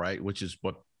itself, right? Which is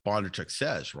what Bondarchuk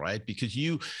says, right?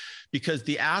 Because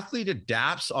the athlete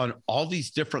adapts on all these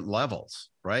different levels,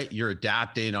 right? You're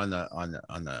adapting on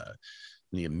the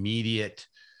immediate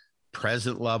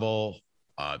present level,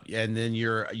 and then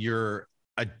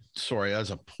sorry, that's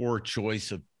a poor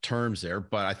choice of terms there,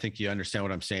 but I think you understand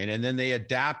what I'm saying. And then they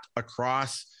adapt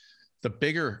across the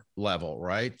bigger level,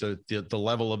 right? The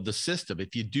level of the system.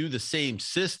 If you do the same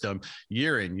system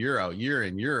year in, year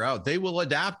out, they will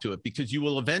adapt to it, because you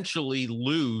will eventually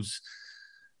lose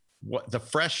what the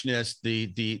freshness,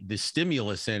 the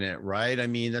stimulus in it, right? I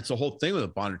mean, that's the whole thing with the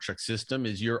Bondarchuk system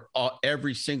is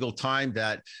every single time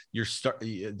that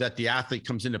that the athlete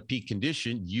comes into peak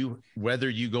condition,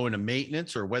 whether you go into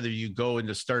maintenance or whether you go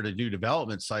into start a new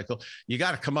development cycle, you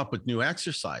got to come up with new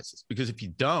exercises, because if you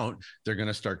don't, they're going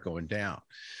to start going down.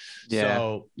 Yeah.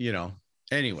 So,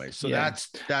 anyway, so that's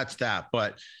that.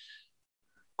 But,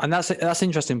 and that's an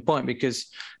interesting point, because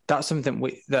that's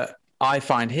something that I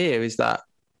find here is that,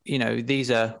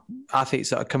 these are athletes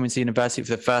that are coming to university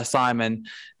for the first time. And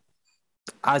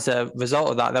as a result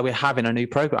of that, we're having a new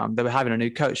program, we're having a new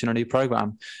coach and a new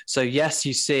program. So yes,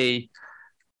 you see,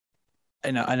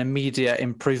 an immediate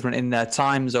improvement in their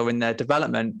times or in their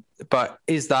development, but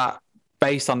is that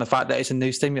based on the fact that it's a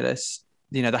new stimulus?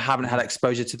 They haven't had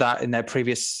exposure to that in their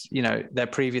previous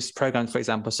programs, for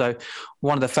example. So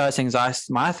one of the first things I ask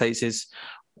my athletes is,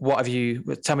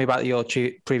 tell me about your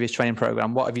previous training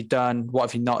program. What have you done? What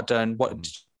have you not done? What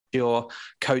did your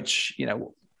coach,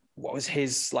 what was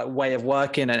his way of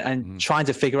working, and trying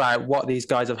to figure out what these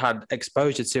guys have had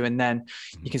exposure to. And then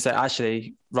you can say,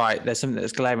 actually, right, there's something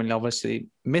that's glaringly obviously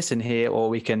missing here, or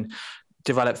we can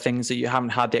develop things that you haven't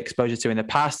had the exposure to in the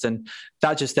past. And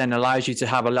that just then allows you to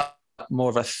have a lot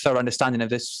more of a thorough understanding of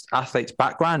this athlete's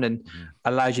background, and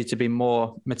allows you to be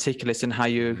more meticulous in how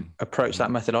you approach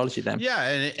that methodology then. Yeah.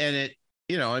 And it,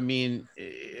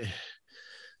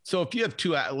 so if you have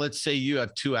let's say you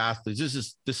have two athletes,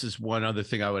 this is one other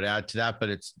thing I would add to that, but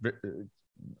it's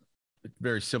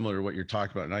very similar to what you're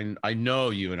talking about. And I know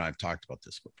you and I've talked about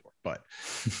this before, but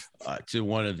to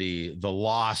one of the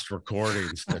lost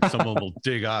recordings that someone will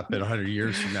dig up in 100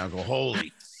 years from now and go,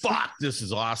 holy fuck, this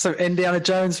is awesome. So Indiana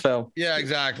Jones film. Yeah,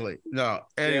 exactly. No,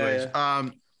 anyways,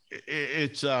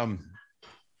 it's, the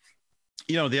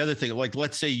other thing,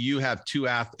 let's say you have two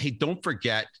athletes. Hey, don't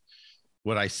forget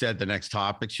what I said the next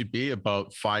topic should be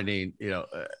about finding,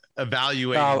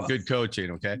 evaluating good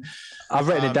coaching. Okay. I've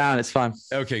written it down. It's fine.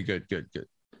 Okay, good.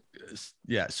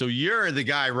 Yeah. So you're the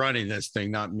guy running this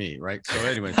thing, not me. Right. So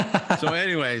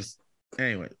anyways,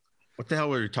 what the hell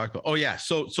were we talking about? Oh yeah.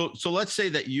 So let's say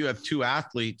that you have two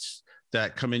athletes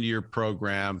that come into your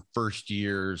program first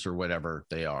years or whatever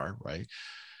they are. Right.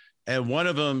 And one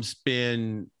of them's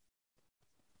been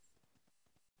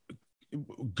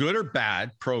good or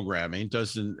bad programming,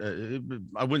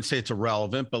 doesn't, I wouldn't say it's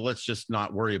irrelevant, but let's just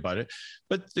not worry about it.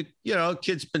 But the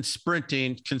kid's been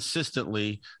sprinting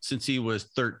consistently since he was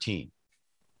 13.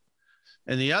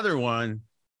 And the other one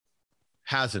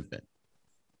hasn't been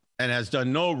and has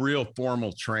done no real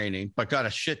formal training, but got a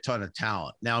shit ton of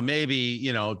talent. Now, maybe,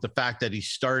 the fact that he's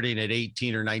starting at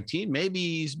 18 or 19, maybe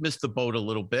he's missed the boat a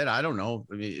little bit. I don't know.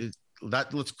 I mean,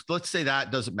 let's say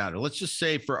that doesn't matter. Let's just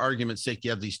say, for argument's sake, you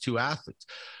have these two athletes.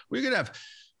 We're going to have,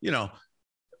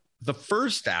 the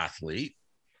first athlete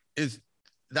is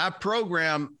that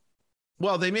program.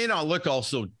 Well, they may not look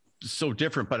also so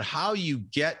different, but how you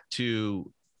get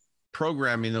to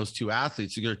programming those two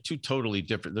athletes, they're two totally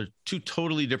different. They're two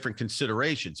totally different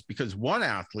considerations, because one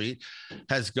athlete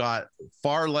has got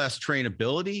far less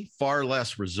trainability, far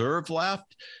less reserve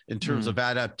left in terms of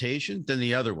adaptation than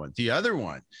the other one. The other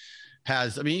one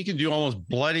has, I mean, you can do almost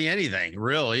bloody anything,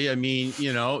 really. I mean,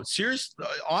 seriously,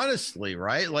 honestly,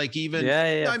 right? Like even,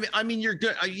 I mean, you're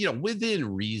good,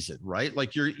 within reason, right?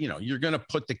 Like you're going to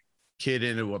put the kid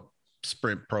into a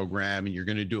sprint program and you're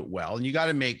going to do it well. And you got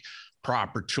to make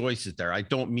proper choices there. I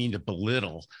don't mean to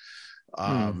belittle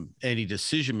any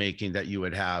decision-making that you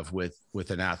would have with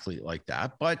an athlete like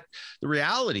that. But the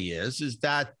reality is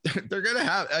that they're going to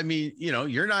have, I mean,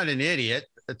 you're not an idiot.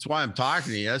 That's why I'm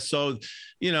talking to you. So,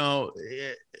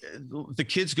 the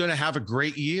kid's going to have a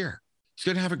great year. He's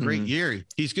going to have a great year.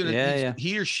 He's going to,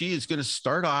 he or she is going to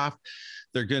start off.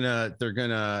 They're going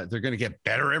to get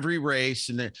better every race.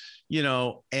 And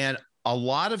and a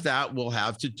lot of that will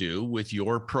have to do with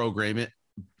your programming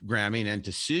and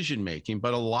decision-making,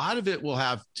 but a lot of it will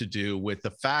have to do with the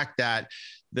fact that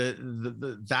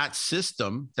that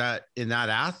system, that in that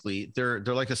athlete, they're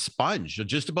like a sponge.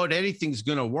 Just about anything's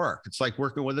going to work. It's like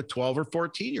working with a 12 or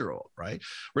 14-year-old, right?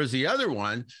 Whereas the other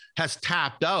one has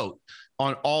tapped out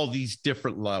on all these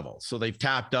different levels. So they've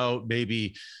tapped out,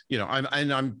 maybe,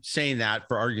 I'm saying that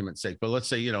for argument's sake, but let's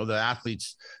say, the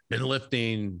athlete's been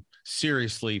lifting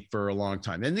seriously for a long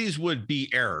time. And these would be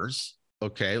errors,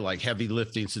 okay, like heavy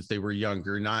lifting since they were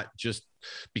younger, not just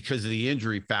because of the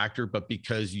injury factor, but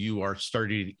because you are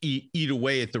starting to eat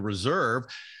away at the reserve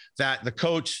that the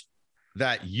coach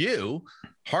that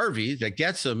Harvey, that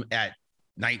gets them at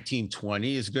 19,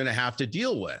 20 is going to have to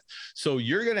deal with. So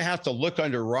you're going to have to look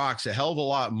under rocks a hell of a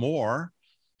lot more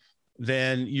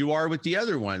than you are with the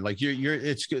other one. Like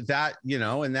it's that,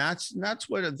 and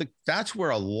that's where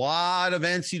a lot of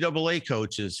NCAA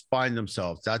coaches find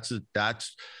themselves. That's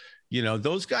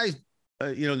those guys,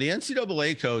 the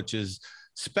NCAA coaches,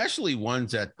 especially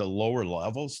ones at the lower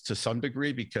levels to some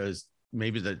degree, because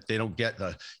maybe that they don't get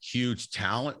the huge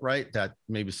talent, right? That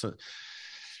maybe some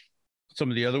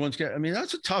of the other ones get. I mean,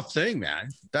 that's a tough thing, man.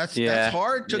 That's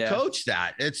hard to coach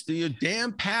that. It's the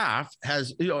Dan Pfaff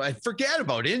has, I forget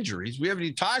about injuries. We haven't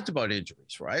even talked about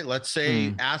injuries, right? Let's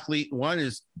say athlete one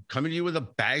is coming to you with a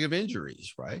bag of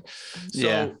injuries, right?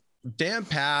 So Dan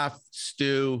Pfaff,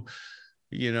 Stu,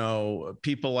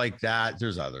 people like that.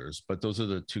 There's others, but those are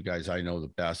the two guys I know the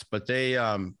best. But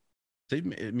Dan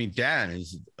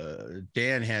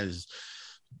has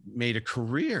made a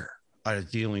career out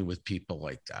of dealing with people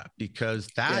like that, because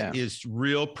that is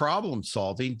real problem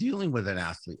solving, dealing with an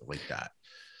athlete like that.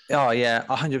 Oh yeah,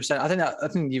 100%. I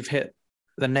think you've hit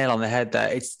the nail on the head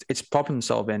there. It's problem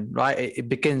solving, right? It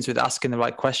begins with asking the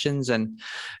right questions, and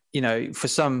for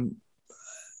some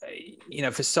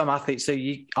athletes, so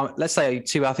let's say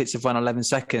two athletes have run 11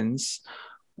 seconds.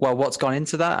 Well, what's gone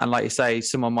into that? And like you say,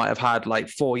 someone might have had like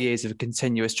 4 years of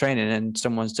continuous training, and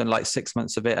someone's done like 6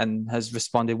 months of it and has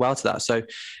responded well to that. So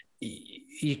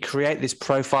you create this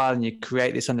profile and you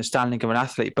create this understanding of an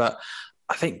athlete. But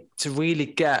I think to really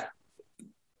get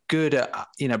good at,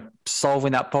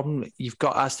 solving that problem, you've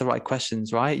got to ask the right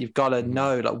questions, right? You've got to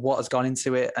know like what has gone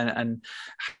into it and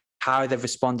how they've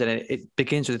responded. And it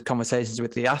begins with conversations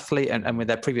with the athlete and with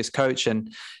their previous coach.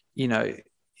 And,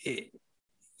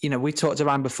 we talked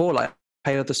around before, like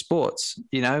play other sports,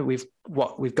 we've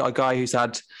got a guy who's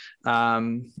had,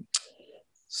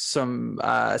 some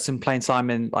playing time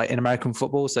in American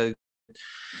football. So,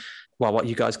 well, what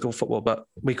you guys call football, but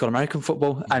we call American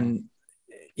football. And,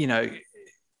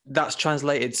 that's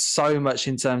translated so much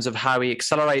in terms of how he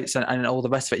accelerates and all the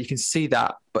rest of it. You can see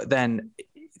that, but then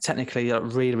technically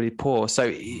really, really poor.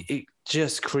 So it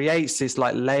just creates this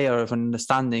like layer of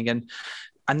understanding. And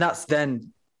that's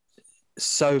then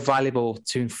so valuable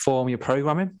to inform your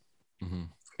programming,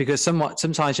 because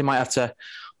sometimes you might have to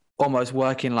almost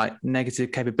work in like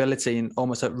negative capability and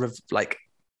almost like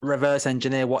reverse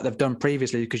engineer what they've done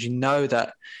previously, because you know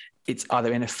that it's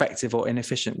either ineffective or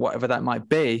inefficient, whatever that might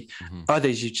be.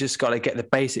 Others, you just got to get the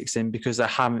basics in because they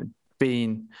haven't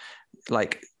been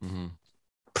like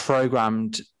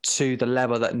programmed to the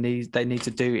level that they need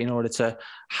to do in order to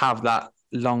have that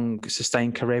long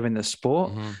sustained career in the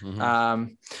sport.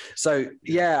 So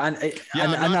yeah,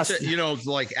 and that's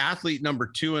like athlete number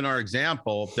 2 in our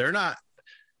example,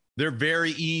 they're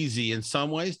very easy in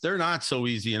some ways. They're not so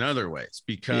easy in other ways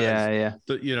because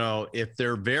if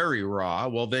they're very raw,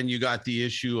 well, then you got the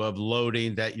issue of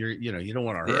loading that you don't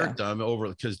want to hurt them over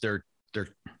because they're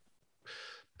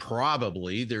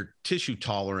probably their tissue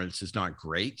tolerance is not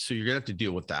great. So you're gonna have to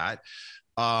deal with that.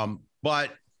 But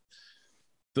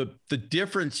the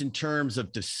difference in terms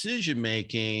of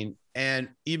decision-making, and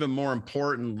even more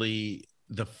importantly,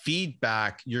 the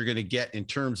feedback you're going to get in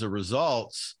terms of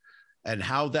results and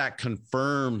how that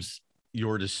confirms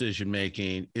your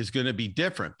decision-making is going to be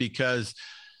different, because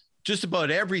just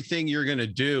about everything you're going to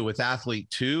do with athlete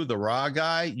 2, the raw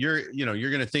guy, you're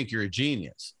going to think you're a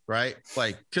genius, right?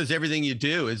 Like, because everything you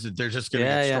do is that they're just going to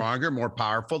get stronger, more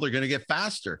powerful. They're going to get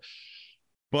faster.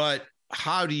 But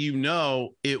how do you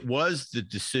know it was the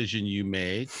decision you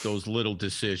made, those little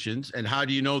decisions? And how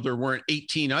do you know there weren't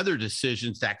 18 other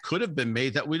decisions that could have been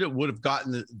made that would have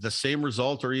gotten the same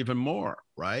result or even more,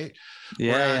 right?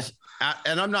 Yeah. Whereas,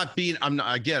 and I'm not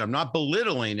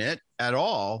belittling it at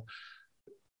all,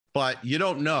 but you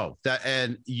don't know that,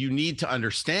 and you need to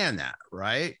understand that,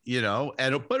 right?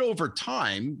 But over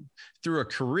time, through a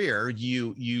career,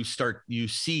 you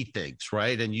see things,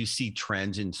 right? And you see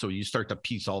trends. And so you start to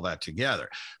piece all that together.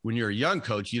 When you're a young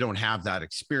coach, you don't have that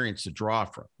experience to draw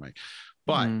from, right?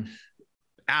 But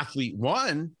athlete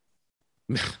 1,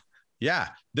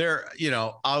 they're,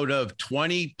 out of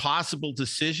 20 possible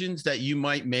decisions that you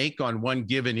might make on one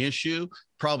given issue,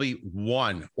 probably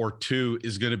 1 or 2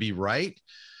 is going to be right.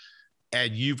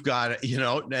 And you've got,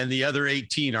 and the other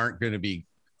 18 are not going to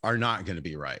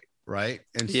be right. Right.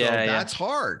 And so that's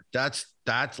hard. That's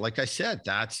like I said,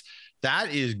 that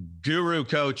is guru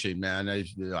coaching, man.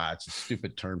 It's a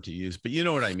stupid term to use, but you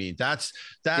know what I mean? That's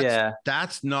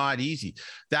not easy.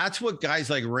 That's what guys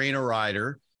like Raina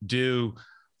Ryder do,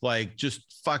 like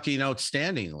just fucking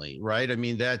outstandingly. Right. I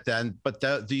mean,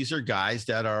 these are guys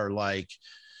that are like,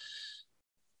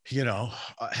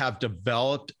 have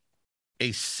developed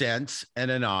a sense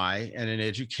and an eye and an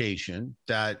education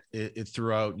that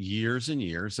throughout years and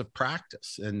years of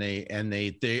practice, and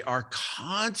they are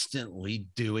constantly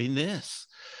doing this.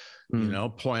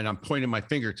 I'm pointing my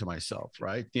finger to myself,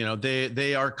 right?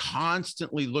 They are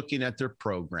constantly looking at their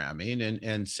programming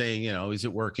and saying, is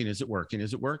it working? Is it working?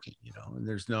 Is it working? And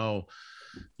there's no,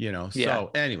 So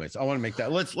anyways, I want to make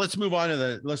that. Let's move on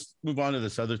to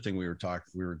this other thing we were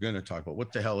going to talk about.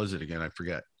 What the hell is it again? I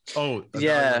forget. Oh,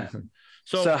 yeah.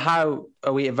 So how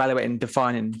are we evaluating and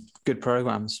defining good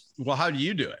programs? Well, how do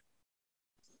you do it?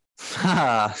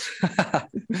 I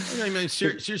mean,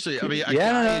 seriously. I mean,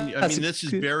 this is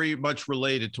very much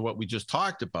related to what we just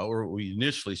talked about, or what we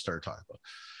initially started talking about.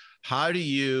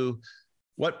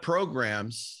 What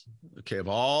programs, of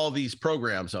all these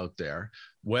programs out there,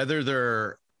 whether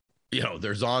they're,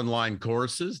 there's online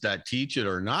courses that teach it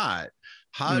or not,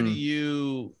 how do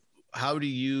you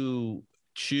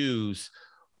choose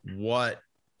what?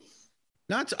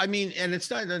 And it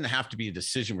doesn't have to be a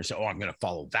decision where you say, I'm going to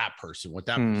follow that person, what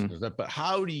that person does that. But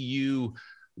how do you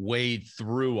wade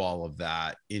through all of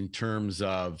that in terms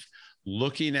of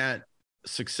looking at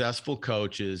successful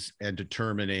coaches and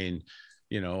determining,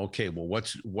 okay, well,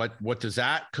 what does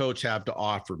that coach have to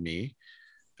offer me,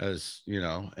 as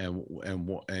like,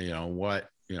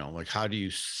 how do you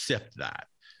sift that?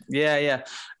 Yeah.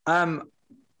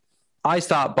 I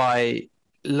start by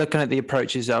looking at the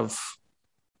approaches of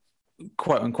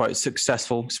quote unquote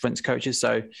successful sprints coaches.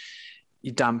 So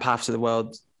your Dan Paths of the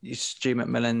world, your Stu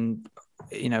McMillan,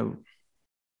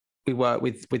 we work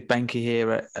with Benke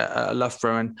here at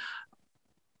Loughborough, and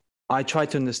I try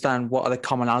to understand what are the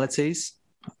commonalities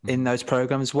in those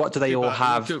programs. What do they all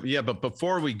have? Yeah, but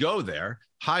before we go there,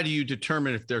 how do you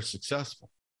determine if they're successful?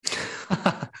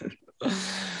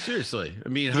 Seriously. I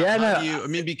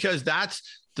mean, because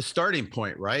that's the starting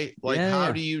point, right? Like,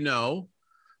 how do you know?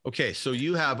 Okay, so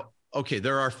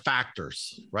there are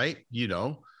factors, right?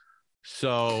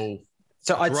 So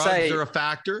I'd say they're a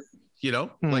factor,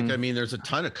 like, I mean, there's a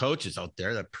ton of coaches out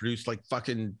there that produce like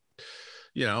fucking,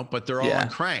 but they're all on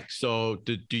crank. So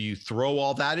do you throw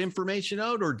all that information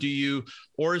out,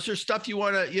 or is there stuff you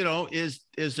want to,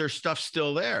 is there stuff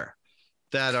still there?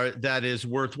 that is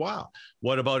worthwhile.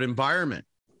 What about environment?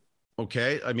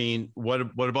 Okay. I mean, what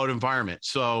about environment?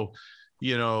 So,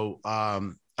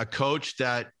 a coach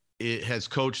that has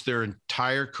coached their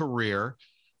entire career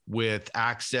with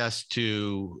access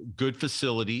to good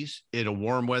facilities in a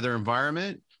warm weather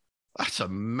environment, that's a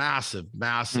massive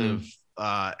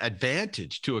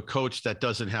advantage to a coach that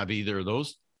doesn't have either of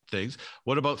those things.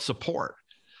 What about support?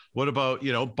 What about,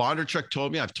 Bondarchuk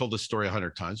told me, I've told this story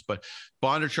 100 times, but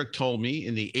Bondarchuk told me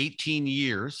in the 18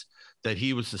 years that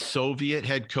he was the Soviet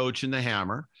head coach in the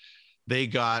Hammer, they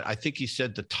got, I think he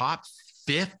said, the top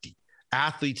 50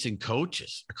 athletes and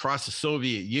coaches across the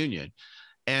Soviet Union.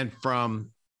 And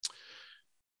from,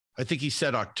 I think he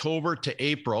said, October to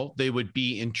April, they would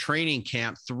be in training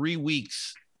camp 3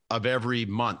 weeks of every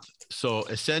month. So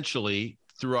essentially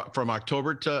from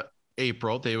October to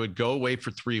April, they would go away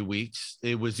for 3 weeks.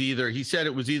 He said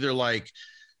it was either like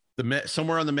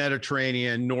somewhere on the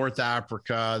Mediterranean, North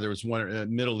Africa. There was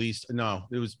one, Middle East. No,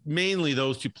 it was mainly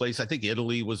those two places. I think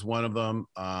Italy was one of them.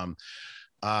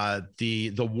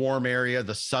 The warm area,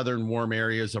 the southern warm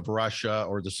areas of Russia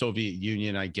or the Soviet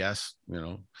Union, I guess,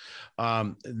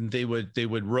 they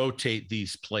would rotate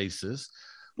these places.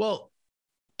 Well,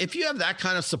 if you have that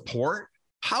kind of support,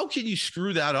 how can you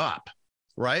screw that up?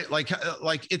 Right? Like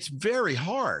it's very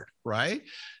hard. Right.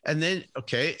 And then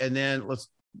let's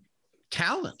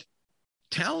talent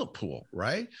pool.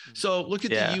 Right. So look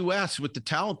at the US with the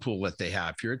talent pool that they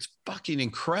have here. It's fucking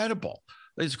incredible.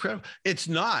 It's incredible. It's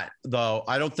not, though.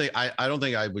 I don't think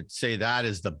I would say that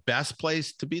is the best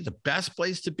place to be. The best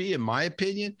place to be, in my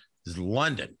opinion, is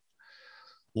London.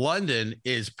 London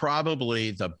is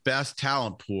probably the best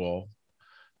talent pool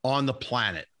on the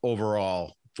planet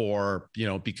overall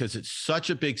because it's such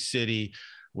a big city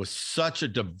with such a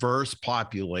diverse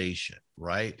population,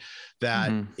 right?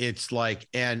 That it's like,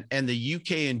 and the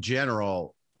UK in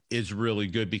general is really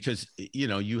good because,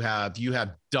 you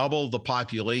have double the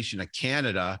population of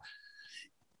Canada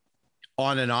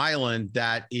on an island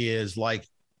that is like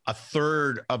a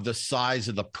third of the size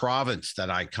of the province that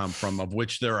I come from, of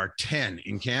which there are 10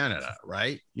 in Canada,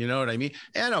 right? You know what I mean?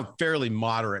 And a fairly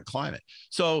moderate climate.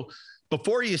 So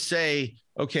before you say,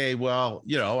 okay, well,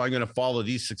 I'm going to follow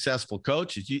these successful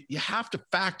coaches, you have to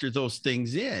factor those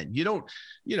things in. You don't,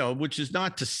 which is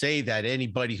not to say that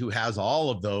anybody who has all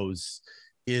of those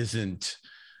isn't,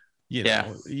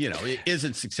 it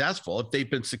isn't successful. If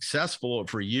they've been successful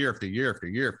for year after year after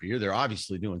year after year, they're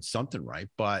obviously doing something right.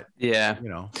 But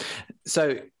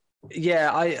so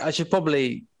I should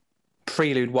probably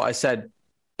prelude what I said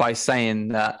by saying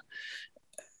that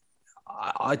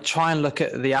I try and look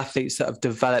at the athletes that have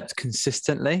developed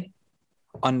consistently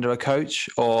under a coach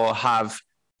or have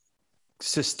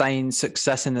sustained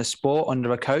success in the sport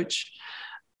under a coach.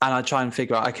 And I try and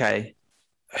figure out, okay,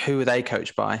 who are they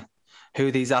coached by? Who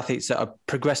are these athletes that are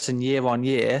progressing year on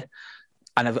year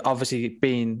and have obviously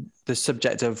been the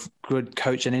subject of good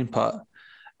coaching input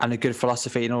and a good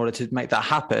philosophy in order to make that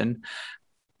happen?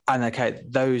 And okay,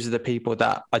 those are the people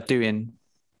that are doing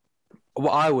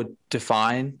what I would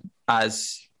define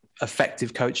as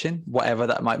effective coaching, whatever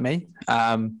that might mean.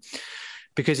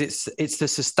 Because it's the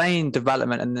sustained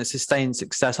development and the sustained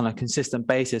success on a consistent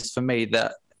basis for me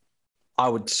that I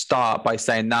would start by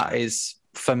saying that is,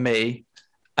 for me,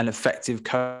 an effective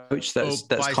coach that's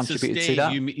contributed to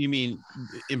that. You mean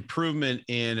improvement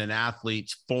in an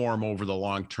athlete's form over the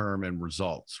long term and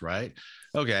results, right?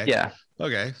 Okay. Yeah.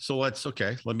 Okay. So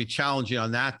let me challenge you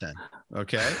on that then.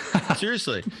 Okay.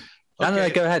 Seriously. Okay. No,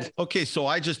 go ahead. Okay. So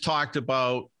I just talked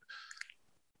about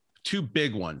two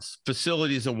big ones,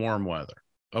 facilities and warm weather,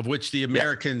 of which the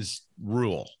Americans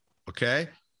rule. Okay.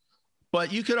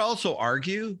 But you could also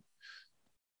argue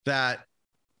that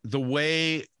the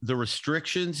way the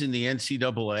restrictions in the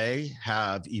NCAA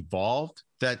have evolved,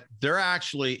 that they're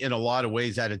actually in a lot of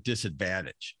ways at a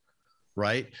disadvantage,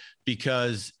 right?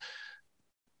 Because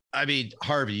I mean,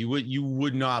 Harvey, you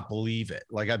would not believe it.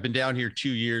 Like, I've been down here 2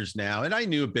 years now, and I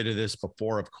knew a bit of this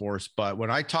before, of course, but when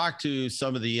I talked to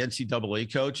some of the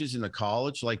NCAA coaches in the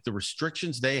college, like the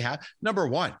restrictions they have, number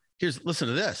one, listen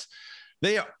to this.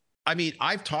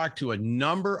 I've talked to a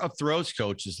number of throws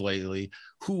coaches lately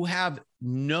who have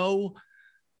no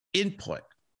input.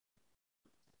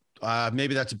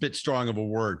 Maybe that's a bit strong of a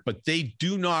word, but they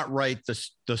do not write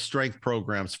the strength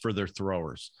programs for their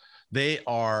throwers. It's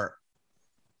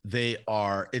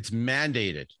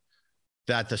mandated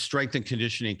that the strength and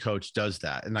conditioning coach does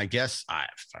that. And I guess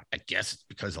it's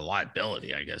because of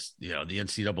liability. I guess, the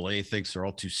NCAA thinks they're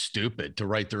all too stupid to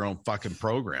write their own fucking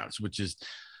programs, which is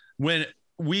when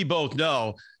we both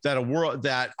know that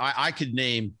I could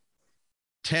name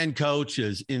 10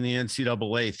 coaches in the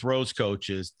NCAA, throws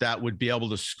coaches, that would be able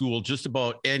to school just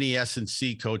about any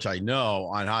S&C coach I know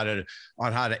on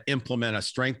how to implement a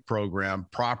strength program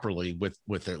properly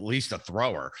with at least a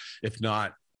thrower, if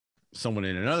not someone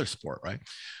in another sport, right?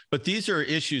 But these are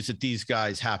issues that these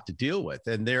guys have to deal with,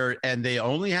 and they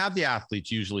only have the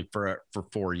athletes usually for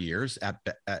 4 years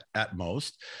at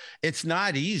most. It's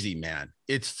not easy, man.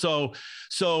 It's so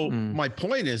my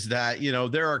point is that,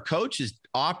 there are coaches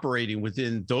operating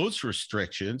within those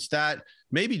restrictions that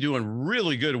may be doing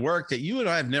really good work that you and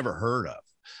I have never heard of,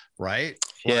 right?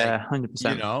 Yeah,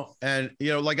 100%. And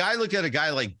like I look at a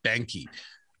guy like Benke,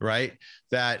 right?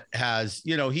 That has,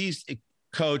 he's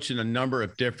coach in a number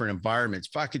of different environments.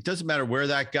 Fuck, it doesn't matter where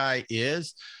that guy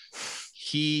is.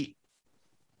 He's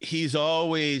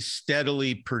always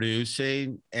steadily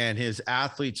producing, and his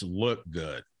athletes look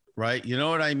good, right? You know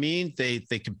what I mean? They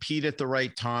compete at the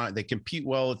right time. They compete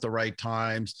well at the right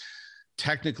times.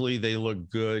 Technically, they look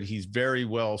good. He's very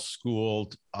well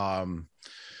schooled. Not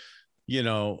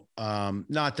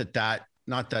that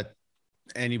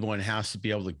anyone has to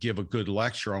be able to give a good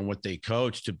lecture on what they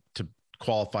coach to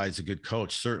qualify as a good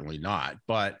coach, certainly not,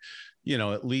 but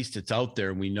at least it's out there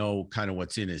and we know kind of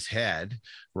what's in his head,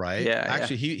 right?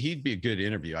 Actually, he'd be a good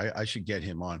interview. I should get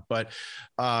him on, but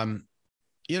so,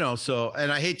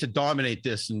 and I hate to dominate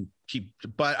this and keep,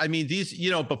 but I mean, these,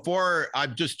 before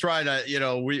I'm just trying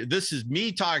to, this is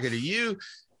me talking to you.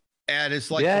 And it's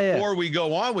like, before we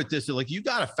go on with this, like, you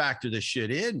got to factor this shit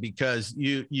in, because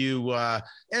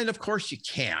and of course you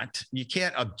can't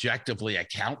objectively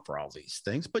account for all these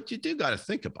things, but you do got to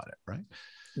think about it. Right.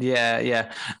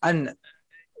 Yeah. And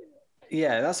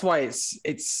that's why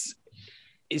it's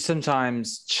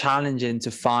sometimes challenging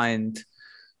to find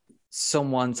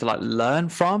someone to like learn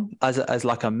from as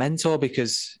like a mentor,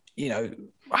 because,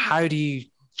 how do you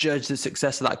judge the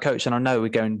success of that coach? And I know we're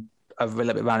going a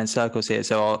little bit round in circles here,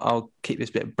 so I'll keep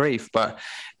this bit brief, but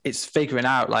it's figuring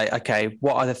out like, okay,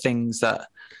 what are the things that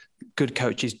good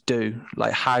coaches do?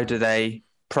 Like, how do they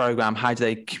program? How do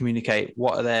they communicate?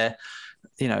 What are their,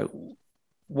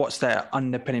 what's their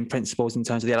underpinning principles in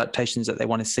terms of the adaptations that they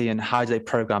want to see, and how do they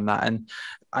program that? And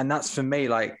that's for me,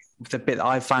 like the bit that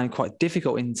I find quite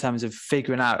difficult in terms of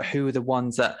figuring out who are the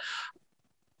ones that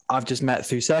I've just met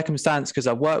through circumstance because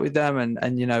I work with them and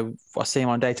I see them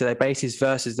on a day-to-day basis,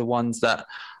 versus the ones that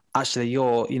actually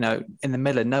you're, in the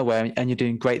middle of nowhere and you're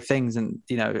doing great things. And,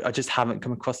 I just haven't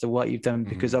come across the work you've done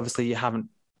because obviously we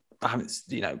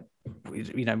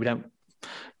don't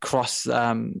cross, we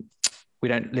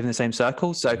don't live in the same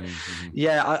circle. So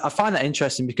I find that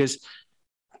interesting because,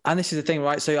 and this is the thing,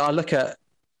 right? So I look at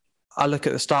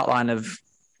the start line of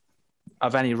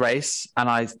any race, and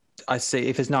I see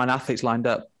if there's 9 athletes lined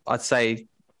up, I'd say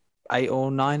 8 or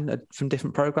 9 from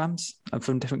different programs and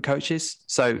from different coaches.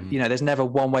 So, there's never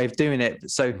one way of doing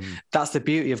it. So that's the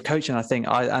beauty of coaching, I think.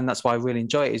 And that's why I really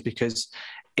enjoy it, is because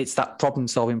it's that problem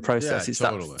solving process. It's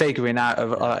that figuring out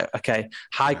of, okay,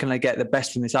 how can I get the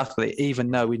best from this athlete,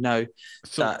 even though we know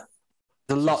that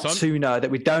there's a lot to know that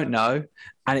we don't know.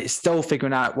 And it's still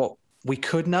figuring out what we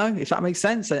could know, if that makes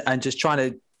sense. And just trying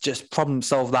to just problem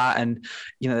solve that. And,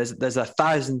 there's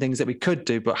 1,000 things that we could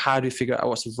do, but how do we figure out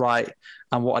what's right?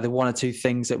 And what are the 1 or 2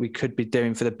 things that we could be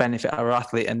doing for the benefit of our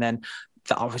athlete? And then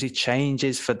that obviously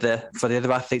changes for the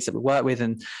other athletes that we work with.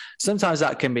 And sometimes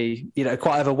that can be,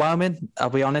 quite overwhelming. I'll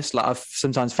be honest. Like, I've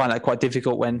sometimes find that quite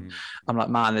difficult when I'm like,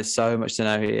 man, there's so much to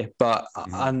know here. But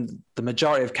and the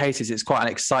majority of cases, it's quite an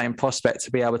exciting prospect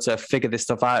to be able to figure this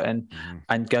stuff out and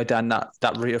go down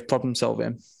that route of problem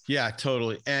solving. Yeah,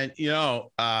 totally. And,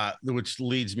 which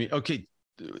leads me,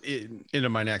 into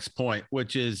my next point,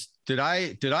 which is, did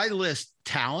I list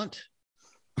talent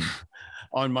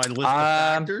on my list of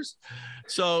factors?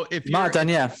 So if you're done,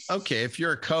 if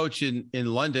you're a coach in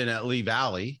London at Lee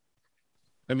Valley,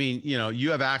 I mean,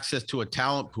 you have access to a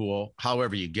talent pool,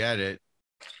 however you get it,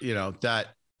 that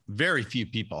very few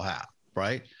people have,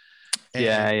 right? And,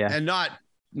 and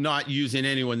not using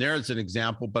anyone there as an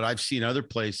example, but I've seen other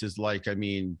places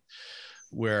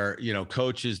where,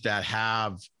 coaches that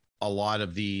have a lot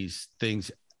of these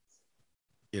things,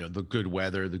 the good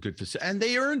weather, the good facility, and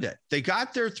they earned it. They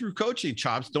got there through coaching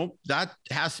chops. That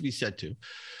has to be said too.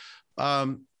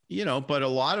 But a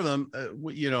lot of them,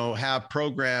 have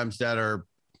programs that are,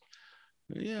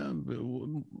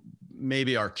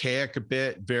 maybe archaic a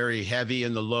bit, very heavy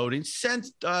in the loading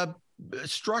sense,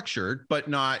 structured, but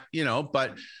not,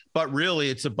 but really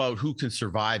it's about who can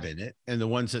survive in it. And the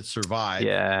ones that survive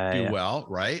do well,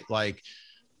 right? Like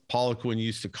Poliquin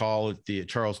used to call it the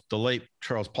late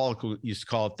Charles Poliquin used to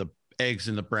call it the eggs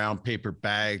in the brown paper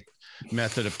bag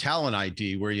method of talent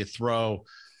ID, where you throw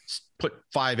put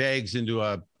 5 eggs into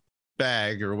a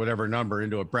bag or whatever number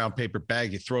into a brown paper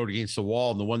bag, you throw it against the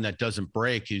wall, and the one that doesn't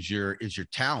break is your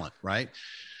talent, right?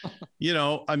 You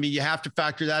know, I mean, you have to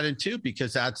factor that in too,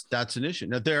 because that's an issue.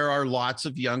 Now, there are lots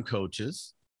of young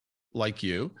coaches like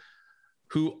you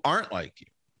who aren't like you.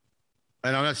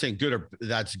 And I'm not saying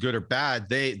that's good or bad.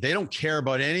 They don't care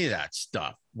about any of that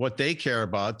stuff. What they care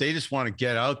about, they just want to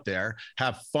get out there,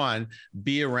 have fun,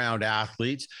 be around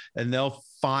athletes, and they'll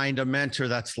find a mentor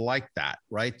that's like that,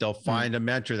 right? They'll find a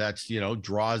mentor that's, you know,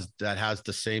 that has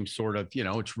the same sort of, you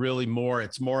know,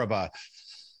 it's more of a,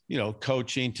 you know,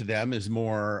 coaching to them is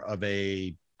more of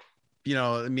a, you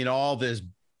know, I mean, all this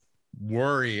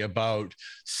worry about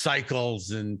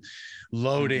cycles and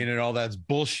loading and all that's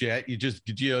bullshit. You just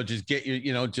get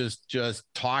your, just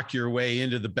talk your way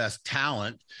into the best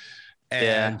talent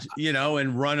and, you know,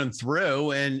 and run them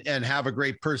through and have a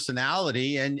great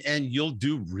personality and you'll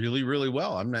do really, really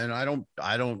well. I mean, I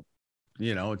don't,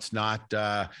 you know, it's not,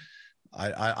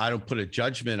 I don't put a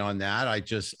judgment on that.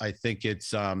 I think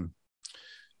it's,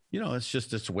 you know, it's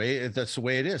just that's the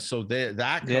way it is. So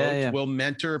that coach will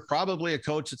mentor probably a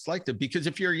coach that's like that, because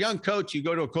if you're a young coach, you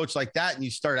go to a coach like that and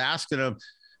you start asking them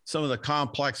some of the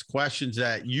complex questions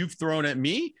that you've thrown at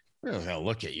me, they'll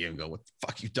look at you and go, what the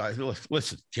fuck you doing?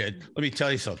 Listen, kid, let me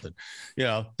tell you something. You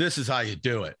know, this is how you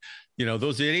do it. You know,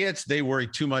 those idiots, they worry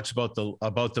too much about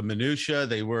the minutia.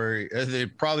 They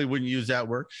probably wouldn't use that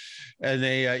word. And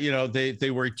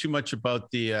they worry too much about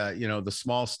the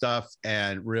small stuff.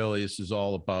 And really this is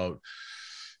all about,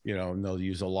 you know, and they'll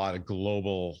use a lot of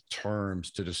global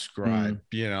terms to describe,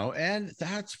 you know, and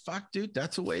that's dude,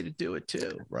 that's a way to do it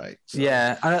too. Right. So.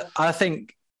 Yeah. I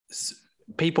think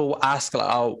people ask, like,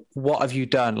 oh, what have you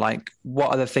done? Like,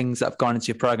 what are the things that have gone into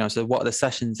your program? So what are the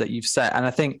sessions that you've set? And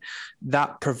I think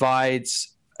that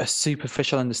provides a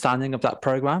superficial understanding of that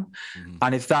program.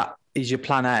 And if that is your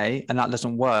plan A and that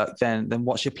doesn't work, then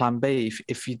what's your plan B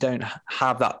if you don't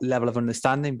have that level of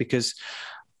understanding? Because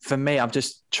for me, I'm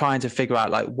just trying to figure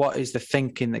out, like, what is the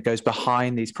thinking that goes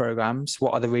behind these programs?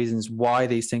 What are the reasons why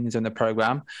these things are in the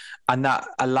program? And that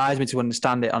allows me to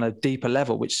understand it on a deeper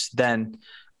level, which then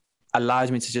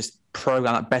allows me to just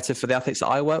program that better for the athletes that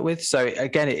I work with. So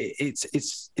again,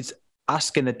 it's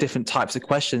asking the different types of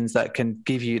questions that can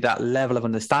give you that level of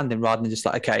understanding, rather than just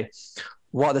like, okay,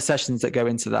 what are the sessions that go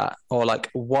into that? Or like,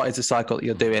 what is the cycle that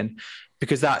you're doing?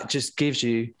 Because that just gives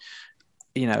you,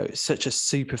 you know, such a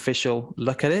superficial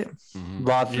look at it,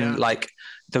 rather than like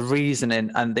the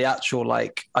reasoning and the actual,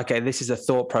 like, okay, this is a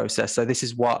thought process. So this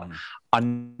is what I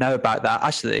know about that.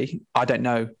 Actually, I don't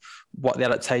know what the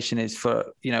adaptation is for,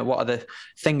 you know, what are the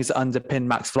things that underpin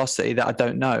max velocity that I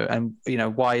don't know. And, you know,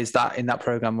 why is that in that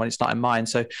program when it's not in mine?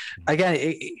 So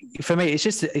again, for me, it's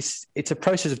just, it's a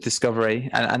process of discovery.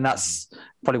 And that's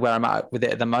probably where I'm at with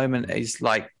it at the moment, is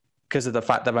like, because of the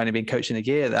fact that I've only been coaching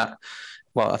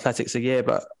athletics a year,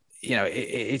 but you know,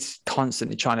 it's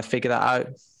constantly trying to figure that out.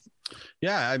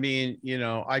 Yeah. I mean, you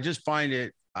know, I just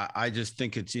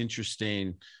think it's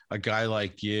interesting. A guy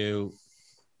like you,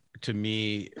 to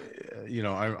me, you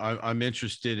know, I'm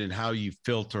interested in how you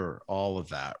filter all of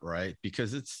that, right?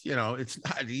 Because it's, you know, it's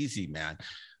not easy, man.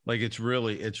 Like it's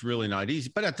really not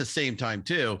easy. But at the same time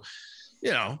too,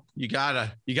 you know, you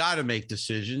gotta make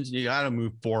decisions. You gotta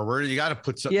move forward. You gotta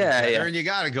put something together, and you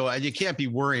gotta go. And you can't be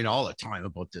worrying all the time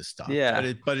about this stuff.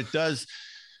 Yeah, but it does.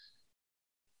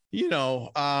 You know.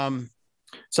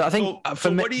 So I think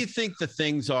what do you think the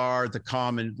things are, the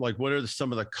common, like what are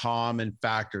some of the common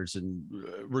factors and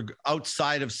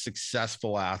outside of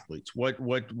successful athletes? What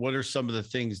are some of the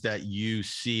things that you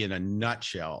see in a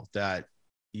nutshell that,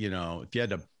 you know, if you had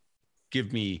to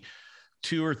give me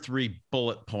 2 or 3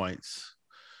 bullet points,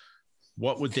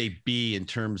 what would they be in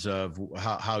terms of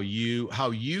how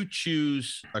you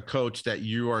choose a coach that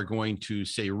you are going to,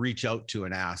 say, reach out to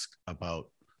and ask about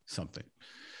something?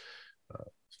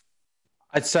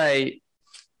 I'd say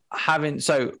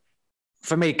so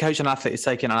for me, coaching an athlete is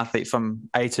taking an athlete from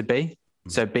A to B.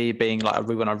 So B being like,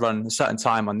 we want to run a certain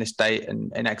time on this date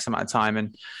and in X amount of time.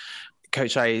 And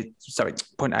point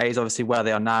A is obviously where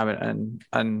they are now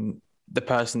and the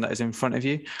person that is in front of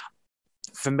you.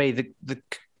 For me,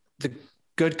 the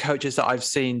good coaches that I've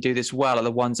seen do this well are the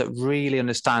ones that really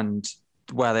understand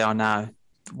where they are now,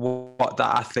 what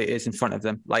that athlete is in front of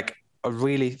them, like a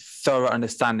really thorough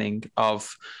understanding of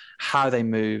how they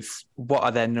move, what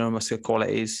are their neuromuscular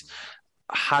qualities,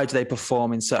 how do they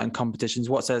perform in certain competitions,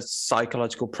 what's their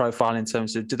psychological profile in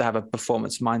terms of, do they have a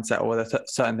performance mindset, or are there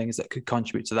certain things that could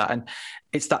contribute to that? And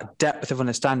it's that depth of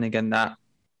understanding, and that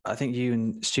I think you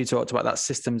and Stu talked about that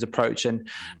systems approach, and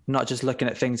not just looking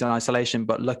at things in isolation,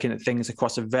 but looking at things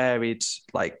across a varied,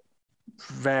 like,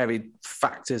 varied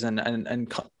factors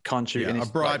and contributing a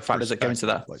broad factors that go into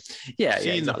that. Like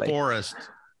seeing exactly. The forest,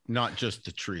 not just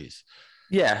the trees.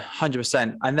 Yeah,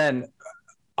 100%. And then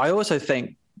I also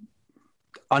think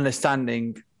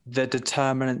understanding the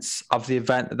determinants of the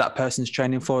event that that person's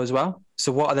training for as well. So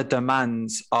what are the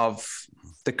demands of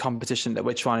the competition that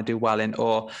we're trying to do well in,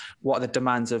 or what are the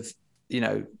demands of,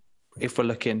 if we're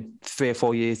looking 3 or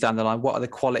 4 years down the line, what are the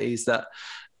qualities that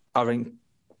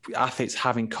athletes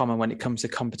have in common when it comes to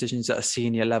competitions at a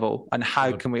senior level, and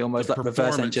how can we almost like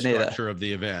reverse engineer that structure of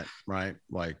the event, right?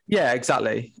 Like, yeah,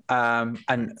 exactly. And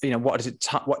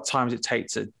what time does it take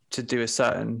to do a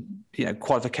certain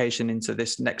qualification into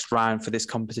this next round for this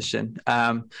competition?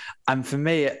 And for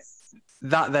me,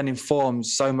 that then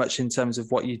informs so much in terms of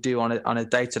what you do on a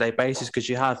day-to-day basis, because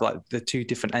you have like the two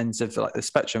different ends of like the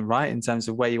spectrum, right? In terms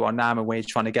of where you are now and where you're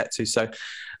trying to get to. So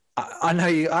I know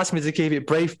you asked me to keep it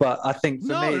brief, but I think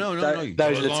for me,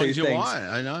 those are the two things.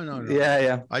 I know, no.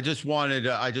 Yeah. I just wanted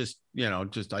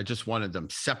them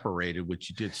separated, which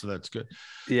you did, so that's good.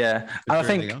 Yeah, and I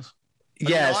think,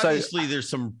 obviously there's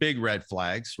some big red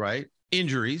flags, right?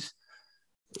 Injuries.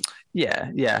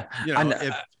 Yeah.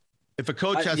 If a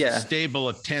coach has a stable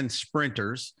of 10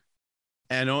 sprinters,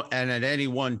 and at any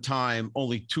one time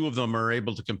only 2 of them are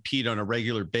able to compete on a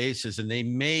regular basis, and they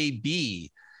may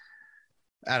be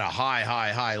at a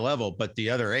high level, but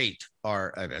the other 8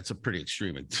 are, it's a pretty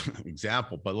extreme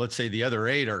example, but let's say the other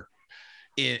 8 are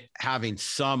having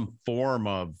some form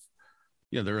of,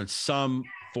 they're in some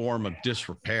form of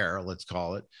disrepair, let's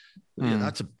call it.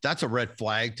 Yeah, that's a red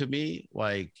flag to me.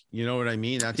 Like, you know what I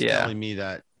mean? That's telling me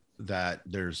that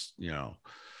there's,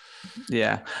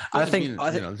 I think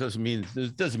it doesn't mean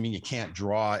you can't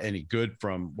draw any good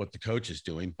from what the coach is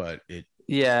doing, but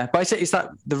but I say it's that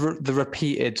the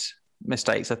repeated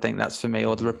mistakes, I think that's for me,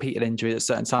 or the repeated injuries at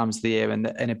certain times of the year and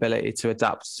the inability to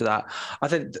adapt to that. I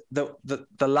think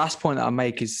the last point that I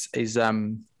make is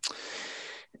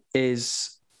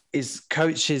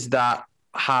coaches that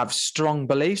have strong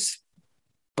beliefs,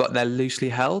 but they're loosely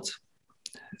held.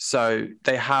 So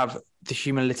they have the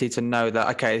humility to know that,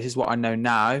 okay, this is what I know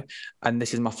now, and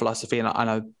this is my philosophy, and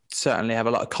I certainly have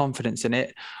a lot of confidence in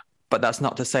it, but that's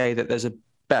not to say that there's a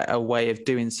better way of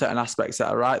doing certain aspects that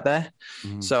are right there.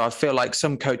 So I feel like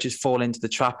some coaches fall into the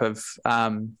trap of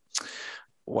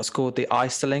what's called the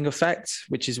Easterling effect,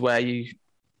 which is where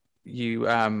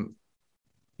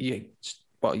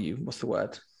what's the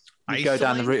word? You go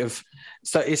down the route of,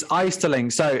 so it's Easterling.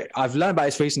 So I've learned about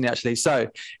this recently, actually. So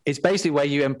it's basically where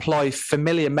you employ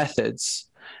familiar methods,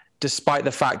 despite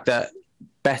the fact that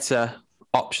better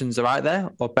options are out there,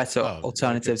 or better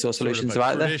alternatives or solutions are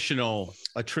out there.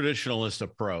 A traditionalist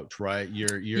approach, right?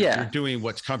 You're doing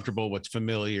what's comfortable, what's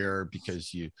familiar,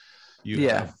 because you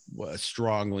have a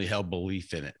strongly held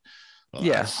belief in it. Well,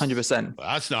 100%.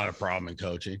 That's not a problem in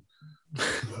coaching.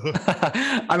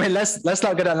 I mean, let's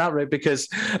not go down that route, because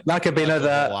that could be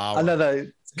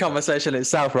another conversation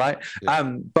itself, right?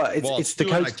 But it's the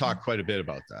coach. I talk quite a bit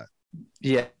about that.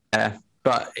 Yeah.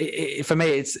 But for me,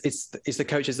 it's the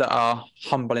coaches that are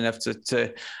humble enough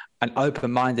to and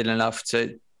open-minded enough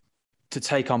to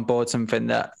take on board something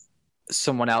that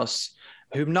someone else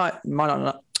who might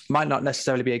not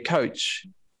necessarily be a coach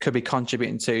could be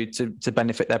contributing to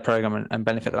benefit their program and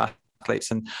benefit their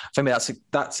athletes. And for me,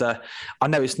 that's I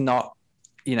know it's not,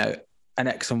 an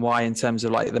X and Y in terms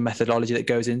of like the methodology that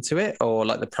goes into it, or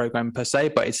like the program per se,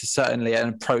 but it's certainly an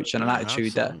approach and an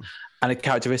attitude and the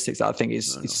characteristics that I think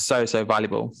is so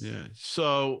valuable. Yeah.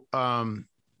 So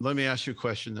let me ask you a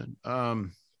question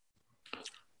then.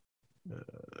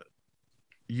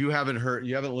 You haven't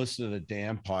listened to the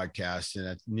Dan podcast,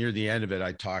 and near the end of it,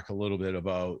 I talk a little bit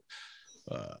about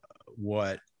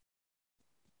what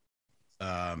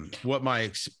my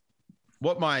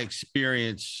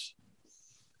experience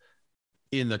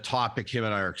in the topic him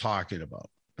and I are talking about.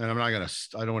 And I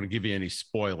don't want to give you any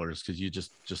spoilers, because you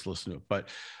just listen to it, but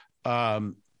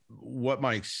how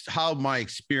my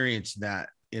experience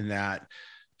in that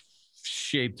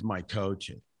shaped my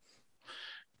coaching.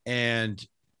 And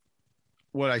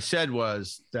what I said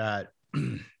was that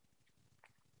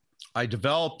I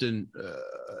developed an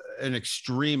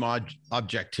extreme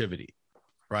objectivity,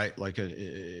 right? Like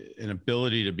an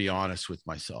ability to be honest with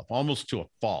myself, almost to a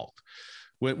fault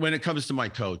when it comes to my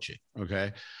coaching.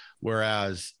 Okay.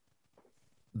 Whereas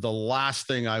the last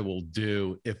thing I will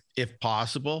do, if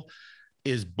possible,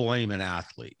 is blame an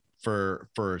athlete for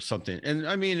something. And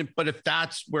I mean, but if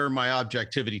that's where my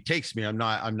objectivity takes me, I'm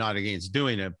not against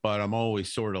doing it, but I'm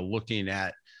always sort of looking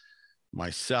at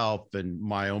myself and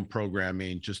my own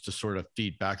programming just to sort of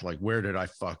feedback, like, where did I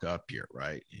fuck up here?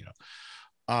 Right.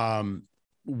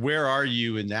 Where are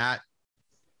you in that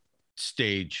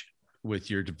stage with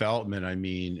your development? I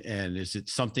mean, and is it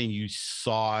something you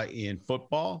saw in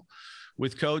football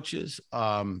with coaches?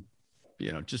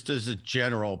 Just as a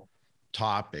general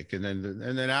topic, and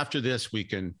then after this we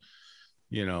can,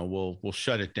 we'll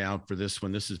shut it down for this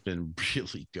one. This has been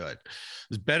really good.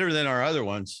 It's better than our other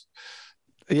ones.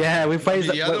 Yeah, we played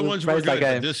the other ones were good,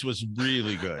 but this was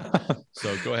really good.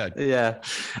 So go ahead.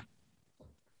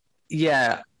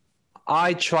 Yeah.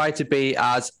 I try to be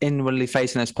as inwardly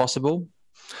facing as possible.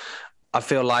 I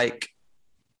feel like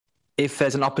if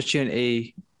there's an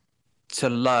opportunity to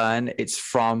learn, it's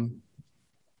from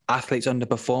athletes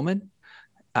underperforming.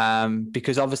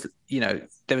 Because obviously,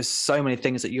 there are so many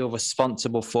things that you're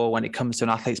responsible for when it comes to an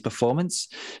athlete's performance.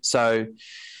 So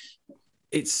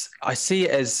I see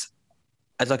it as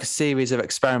like a series of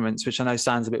experiments, which I know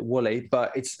sounds a bit woolly,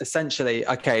 but it's essentially,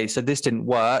 okay, so this didn't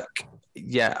work.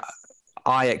 Yeah,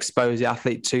 I expose the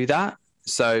athlete to that.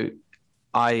 So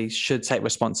I should take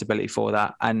responsibility for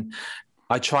that. And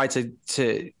I try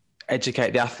to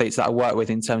educate the athletes that I work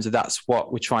with in terms of that's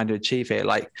what we're trying to achieve here.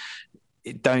 Like,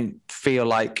 don't feel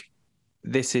like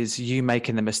this is you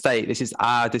making the mistake. This is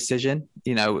our decision.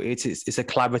 It's a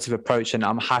collaborative approach, and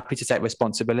I'm happy to take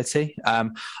responsibility.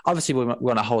 Obviously, we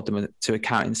want to hold them to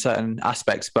account in certain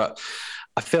aspects, but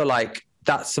I feel like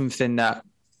that's something that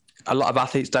a lot of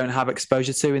athletes don't have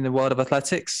exposure to in the world of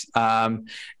athletics.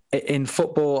 In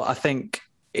football, I think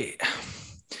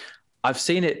I've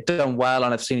seen it done well,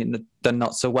 and I've seen it done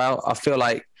not so well. I feel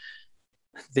like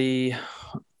the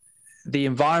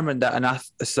environment that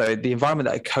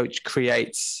a coach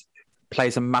creates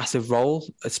plays a massive role,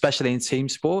 especially in team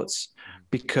sports,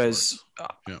 because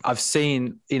I've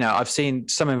seen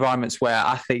some environments where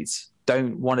athletes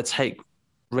don't want to take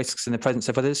risks in the presence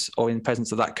of others or in the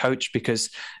presence of that coach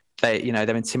because they're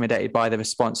intimidated by the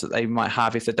response that they might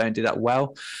have if they don't do that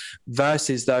well,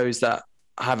 versus those that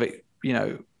have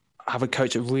a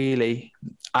coach that really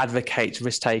advocates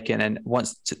risk-taking and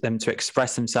wants them to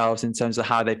express themselves in terms of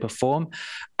how they perform.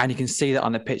 And you can see that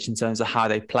on the pitch in terms of how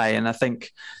they play. And I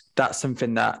think that's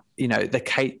something that,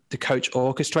 the coach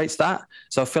orchestrates that.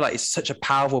 So I feel like it's such a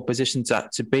powerful position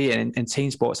to be in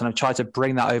team sports. And I've tried to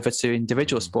bring that over to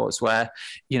individual sports where,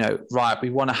 we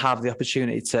want to have the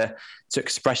opportunity to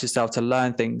express yourself, to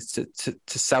learn things, to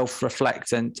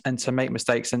self-reflect and to make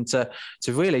mistakes and to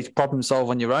really problem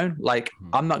solve on your own. Like,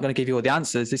 I'm not going to give you all the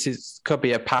answers. This could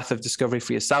be a path of discovery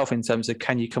for yourself in terms of,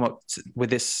 can you come up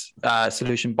with this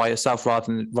solution by yourself rather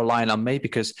than relying on me?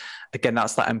 Because again,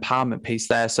 that's that empowerment piece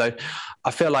there. So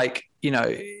I feel like,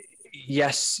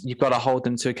 yes, you've got to hold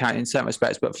them to account in certain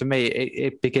respects, but for me,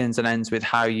 it begins and ends with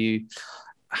how you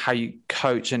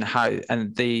coach and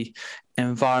the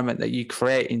environment that you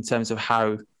create in terms of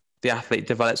how the athlete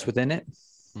develops within it.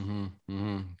 Mm-hmm,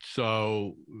 mm-hmm.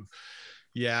 So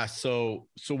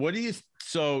what do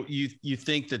you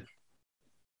think that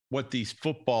what these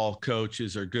football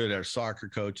coaches are good at, soccer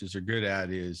coaches are good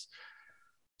at, is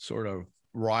sort of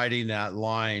riding that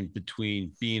line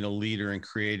between being a leader and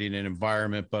creating an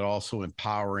environment, but also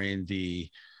empowering the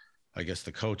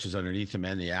coaches underneath them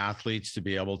and the athletes to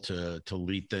be able to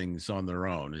lead things on their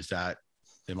own?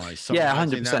 Am I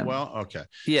summarizing that well? Okay.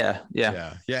 Yeah.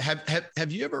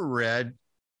 Have you ever read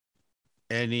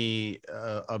any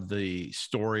of the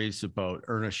stories about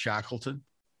Ernest Shackleton,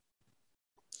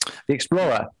 the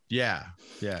explorer? Yeah.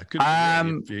 Good.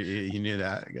 You knew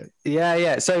that.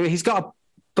 Yeah. So he's got a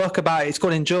book about it. It's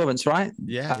called Endurance, right?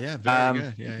 Yeah. Very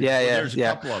good. Yeah. There's a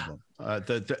couple of them.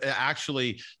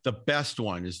 Actually, the best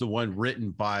one is the one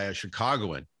written by a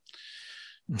Chicagoan.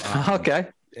 Okay.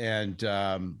 And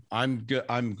I'm good.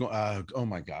 Oh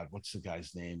my God, what's the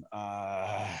guy's name?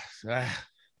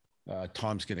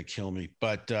 Tom's gonna kill me,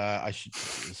 but I should.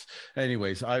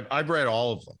 Anyways, I've read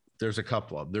all of them. There's a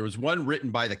couple of them. There was one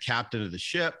written by the captain of the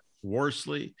ship,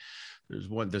 Worsley. There's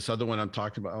this other one I'm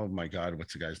talking about. Oh my God,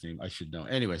 what's the guy's name? I should know.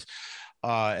 Anyways,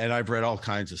 and I've read all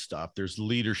kinds of stuff. There's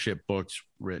leadership books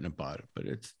written about it,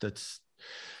 but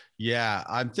yeah,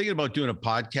 I'm thinking about doing a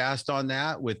podcast on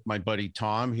that with my buddy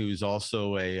Tom, who's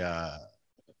also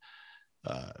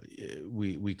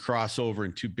we cross over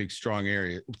in two big, strong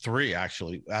areas, three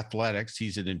actually, athletics.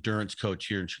 He's an endurance coach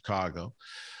here in Chicago.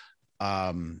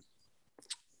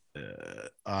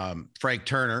 Frank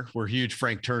Turner, we're huge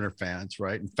Frank Turner fans,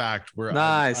 right? In fact,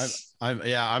 nice.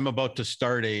 I'm about to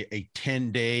start a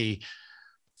 10-day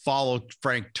follow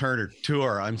Frank Turner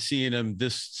tour. I'm seeing him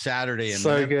this Saturday in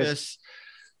Memphis. Good.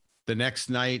 The next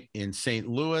night in St.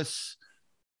 Louis,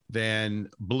 then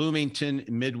Bloomington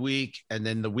midweek, and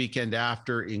then the weekend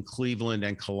after in Cleveland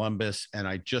and Columbus. And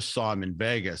I just saw him in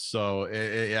Vegas. So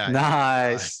yeah,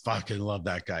 nice. I fucking love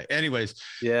that guy. Anyways.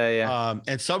 Yeah.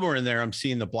 And somewhere in there, I'm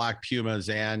seeing the Black Pumas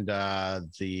and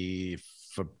the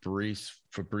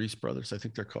Fabrice brothers. I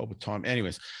think they're called, with Tom.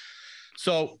 Anyways.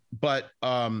 So, but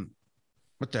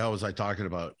what the hell was I talking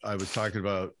about? I was talking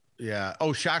about,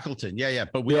 Shackleton. Yeah.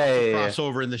 But we also cross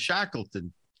over in the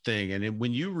Shackleton thing. And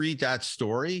when you read that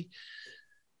story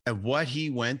and what he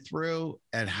went through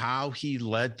and how he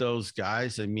led those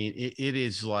guys, I mean,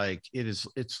 it's like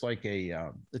a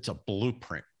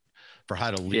blueprint for how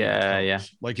to lead.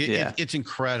 Like it's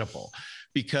incredible,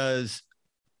 because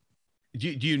do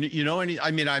you know any? I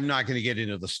mean, I'm not going to get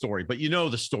into the story, but you know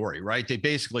the story, right? They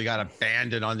basically got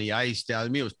abandoned on the ice down. I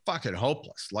mean, it was fucking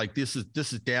hopeless. Like this is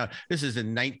down. This is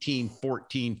in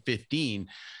 1914, 15.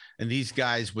 And these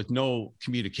guys with no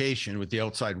communication with the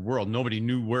outside world, nobody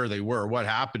knew where they were, what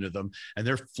happened to them. And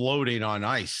they're floating on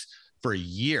ice for a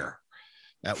year.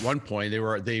 At one point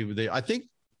they I think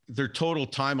their total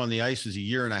time on the ice was a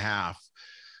year and a half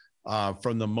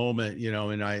from the moment,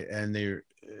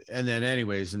 and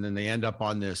then they end up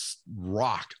on this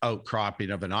rock outcropping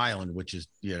of an island, which is,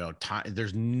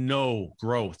 there's no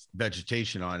growth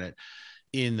vegetation on it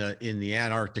in the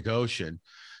Antarctic Ocean.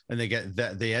 And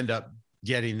they end up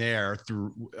getting there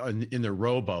in their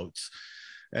rowboats,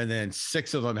 and then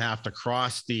 6 of them have to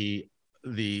cross the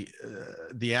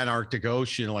Antarctic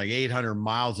Ocean, like 800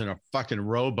 miles in a fucking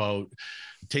rowboat.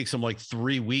 It takes them like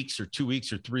 3 weeks or 2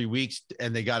 weeks or 3 weeks,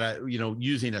 and they gotta,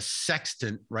 using a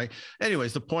sextant, right?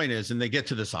 Anyways, the point is, and they get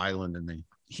to this island, and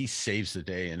he saves the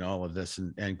day and all of this,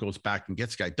 and goes back and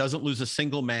gets the guy, doesn't lose a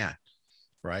single man,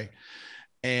 right?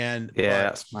 And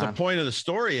the point of the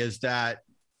story is that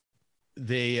or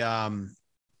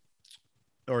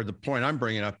the point I'm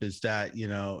bringing up is that,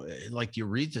 like you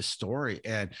read the story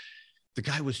and the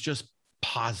guy was just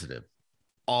positive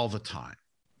all the time,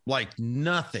 like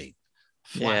nothing.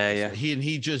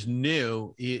 He just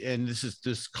knew, and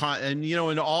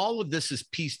and all of this is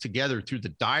pieced together through the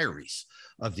diaries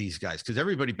of these guys, because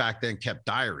everybody back then kept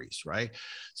diaries, right?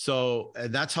 So,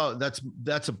 and that's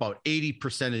about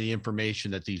 80% of the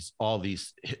information that all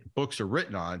these books are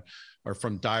written on are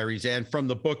from diaries and from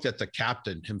the book that the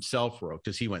captain himself wrote,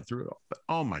 because he went through it all. But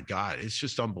oh my God, it's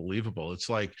just unbelievable. It's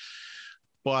like,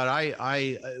 but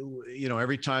I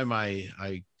every time I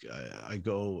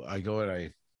go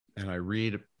and I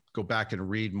go back and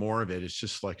read more of it, it's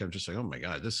just like, I'm just like, oh my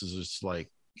God, this is just like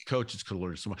coaches could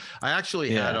learn so much. I actually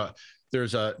had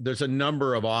there's a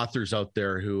number of authors out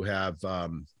there who have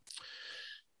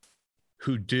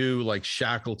who do like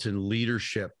Shackleton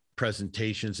leadership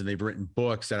presentations, and they've written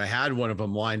books, and I had one of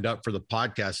them lined up for the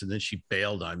podcast, and then she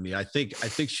bailed on me. I think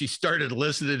she started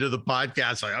listening to the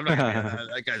podcast like, I'm not gonna,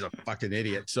 that guy's a fucking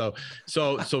idiot. So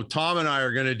Tom and I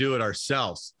are going to do it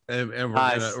ourselves, and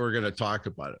we're gonna talk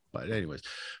about it. But anyways,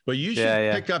 but you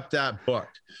should pick up that book.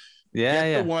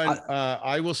 The one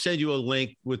I will send you a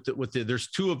link with the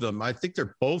there's 2 of them. I think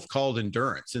they're both called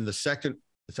Endurance, and the second,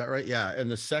 is that right? Yeah.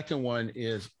 And the second one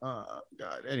is God.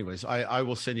 Anyways, I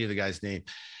will send you the guy's name.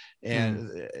 And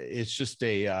it's just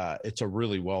it's a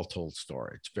really well told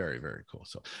story. It's very, very cool.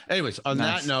 So anyways, on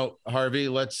that note, Harvey,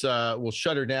 we'll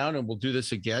shut her down, and we'll do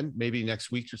this again, maybe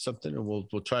next week or something. And we'll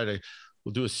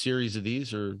do a series of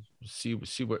these, or see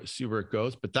where it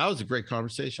goes. But that was a great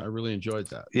conversation. I really enjoyed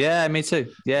that. Yeah, me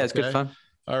too. Yeah, it's good fun.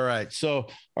 All right. So,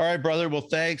 all right, brother. Well,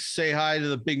 thanks. Say hi to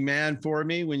the big man for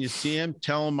me when you see him.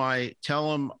 Tell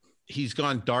him he's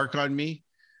gone dark on me.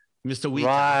 Mr. Wheat.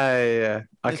 Right.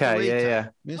 Okay. Yeah.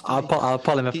 I'll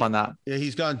pull him up on that. Yeah,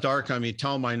 he's gone dark on me.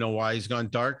 Tell him I know why he's gone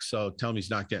dark. So tell him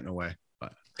he's not getting away.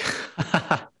 But...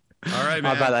 All right, man.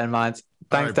 I'll bear that in mind.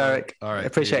 Thanks, Derek. All right.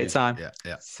 Appreciate your time.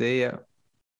 Yeah. See you.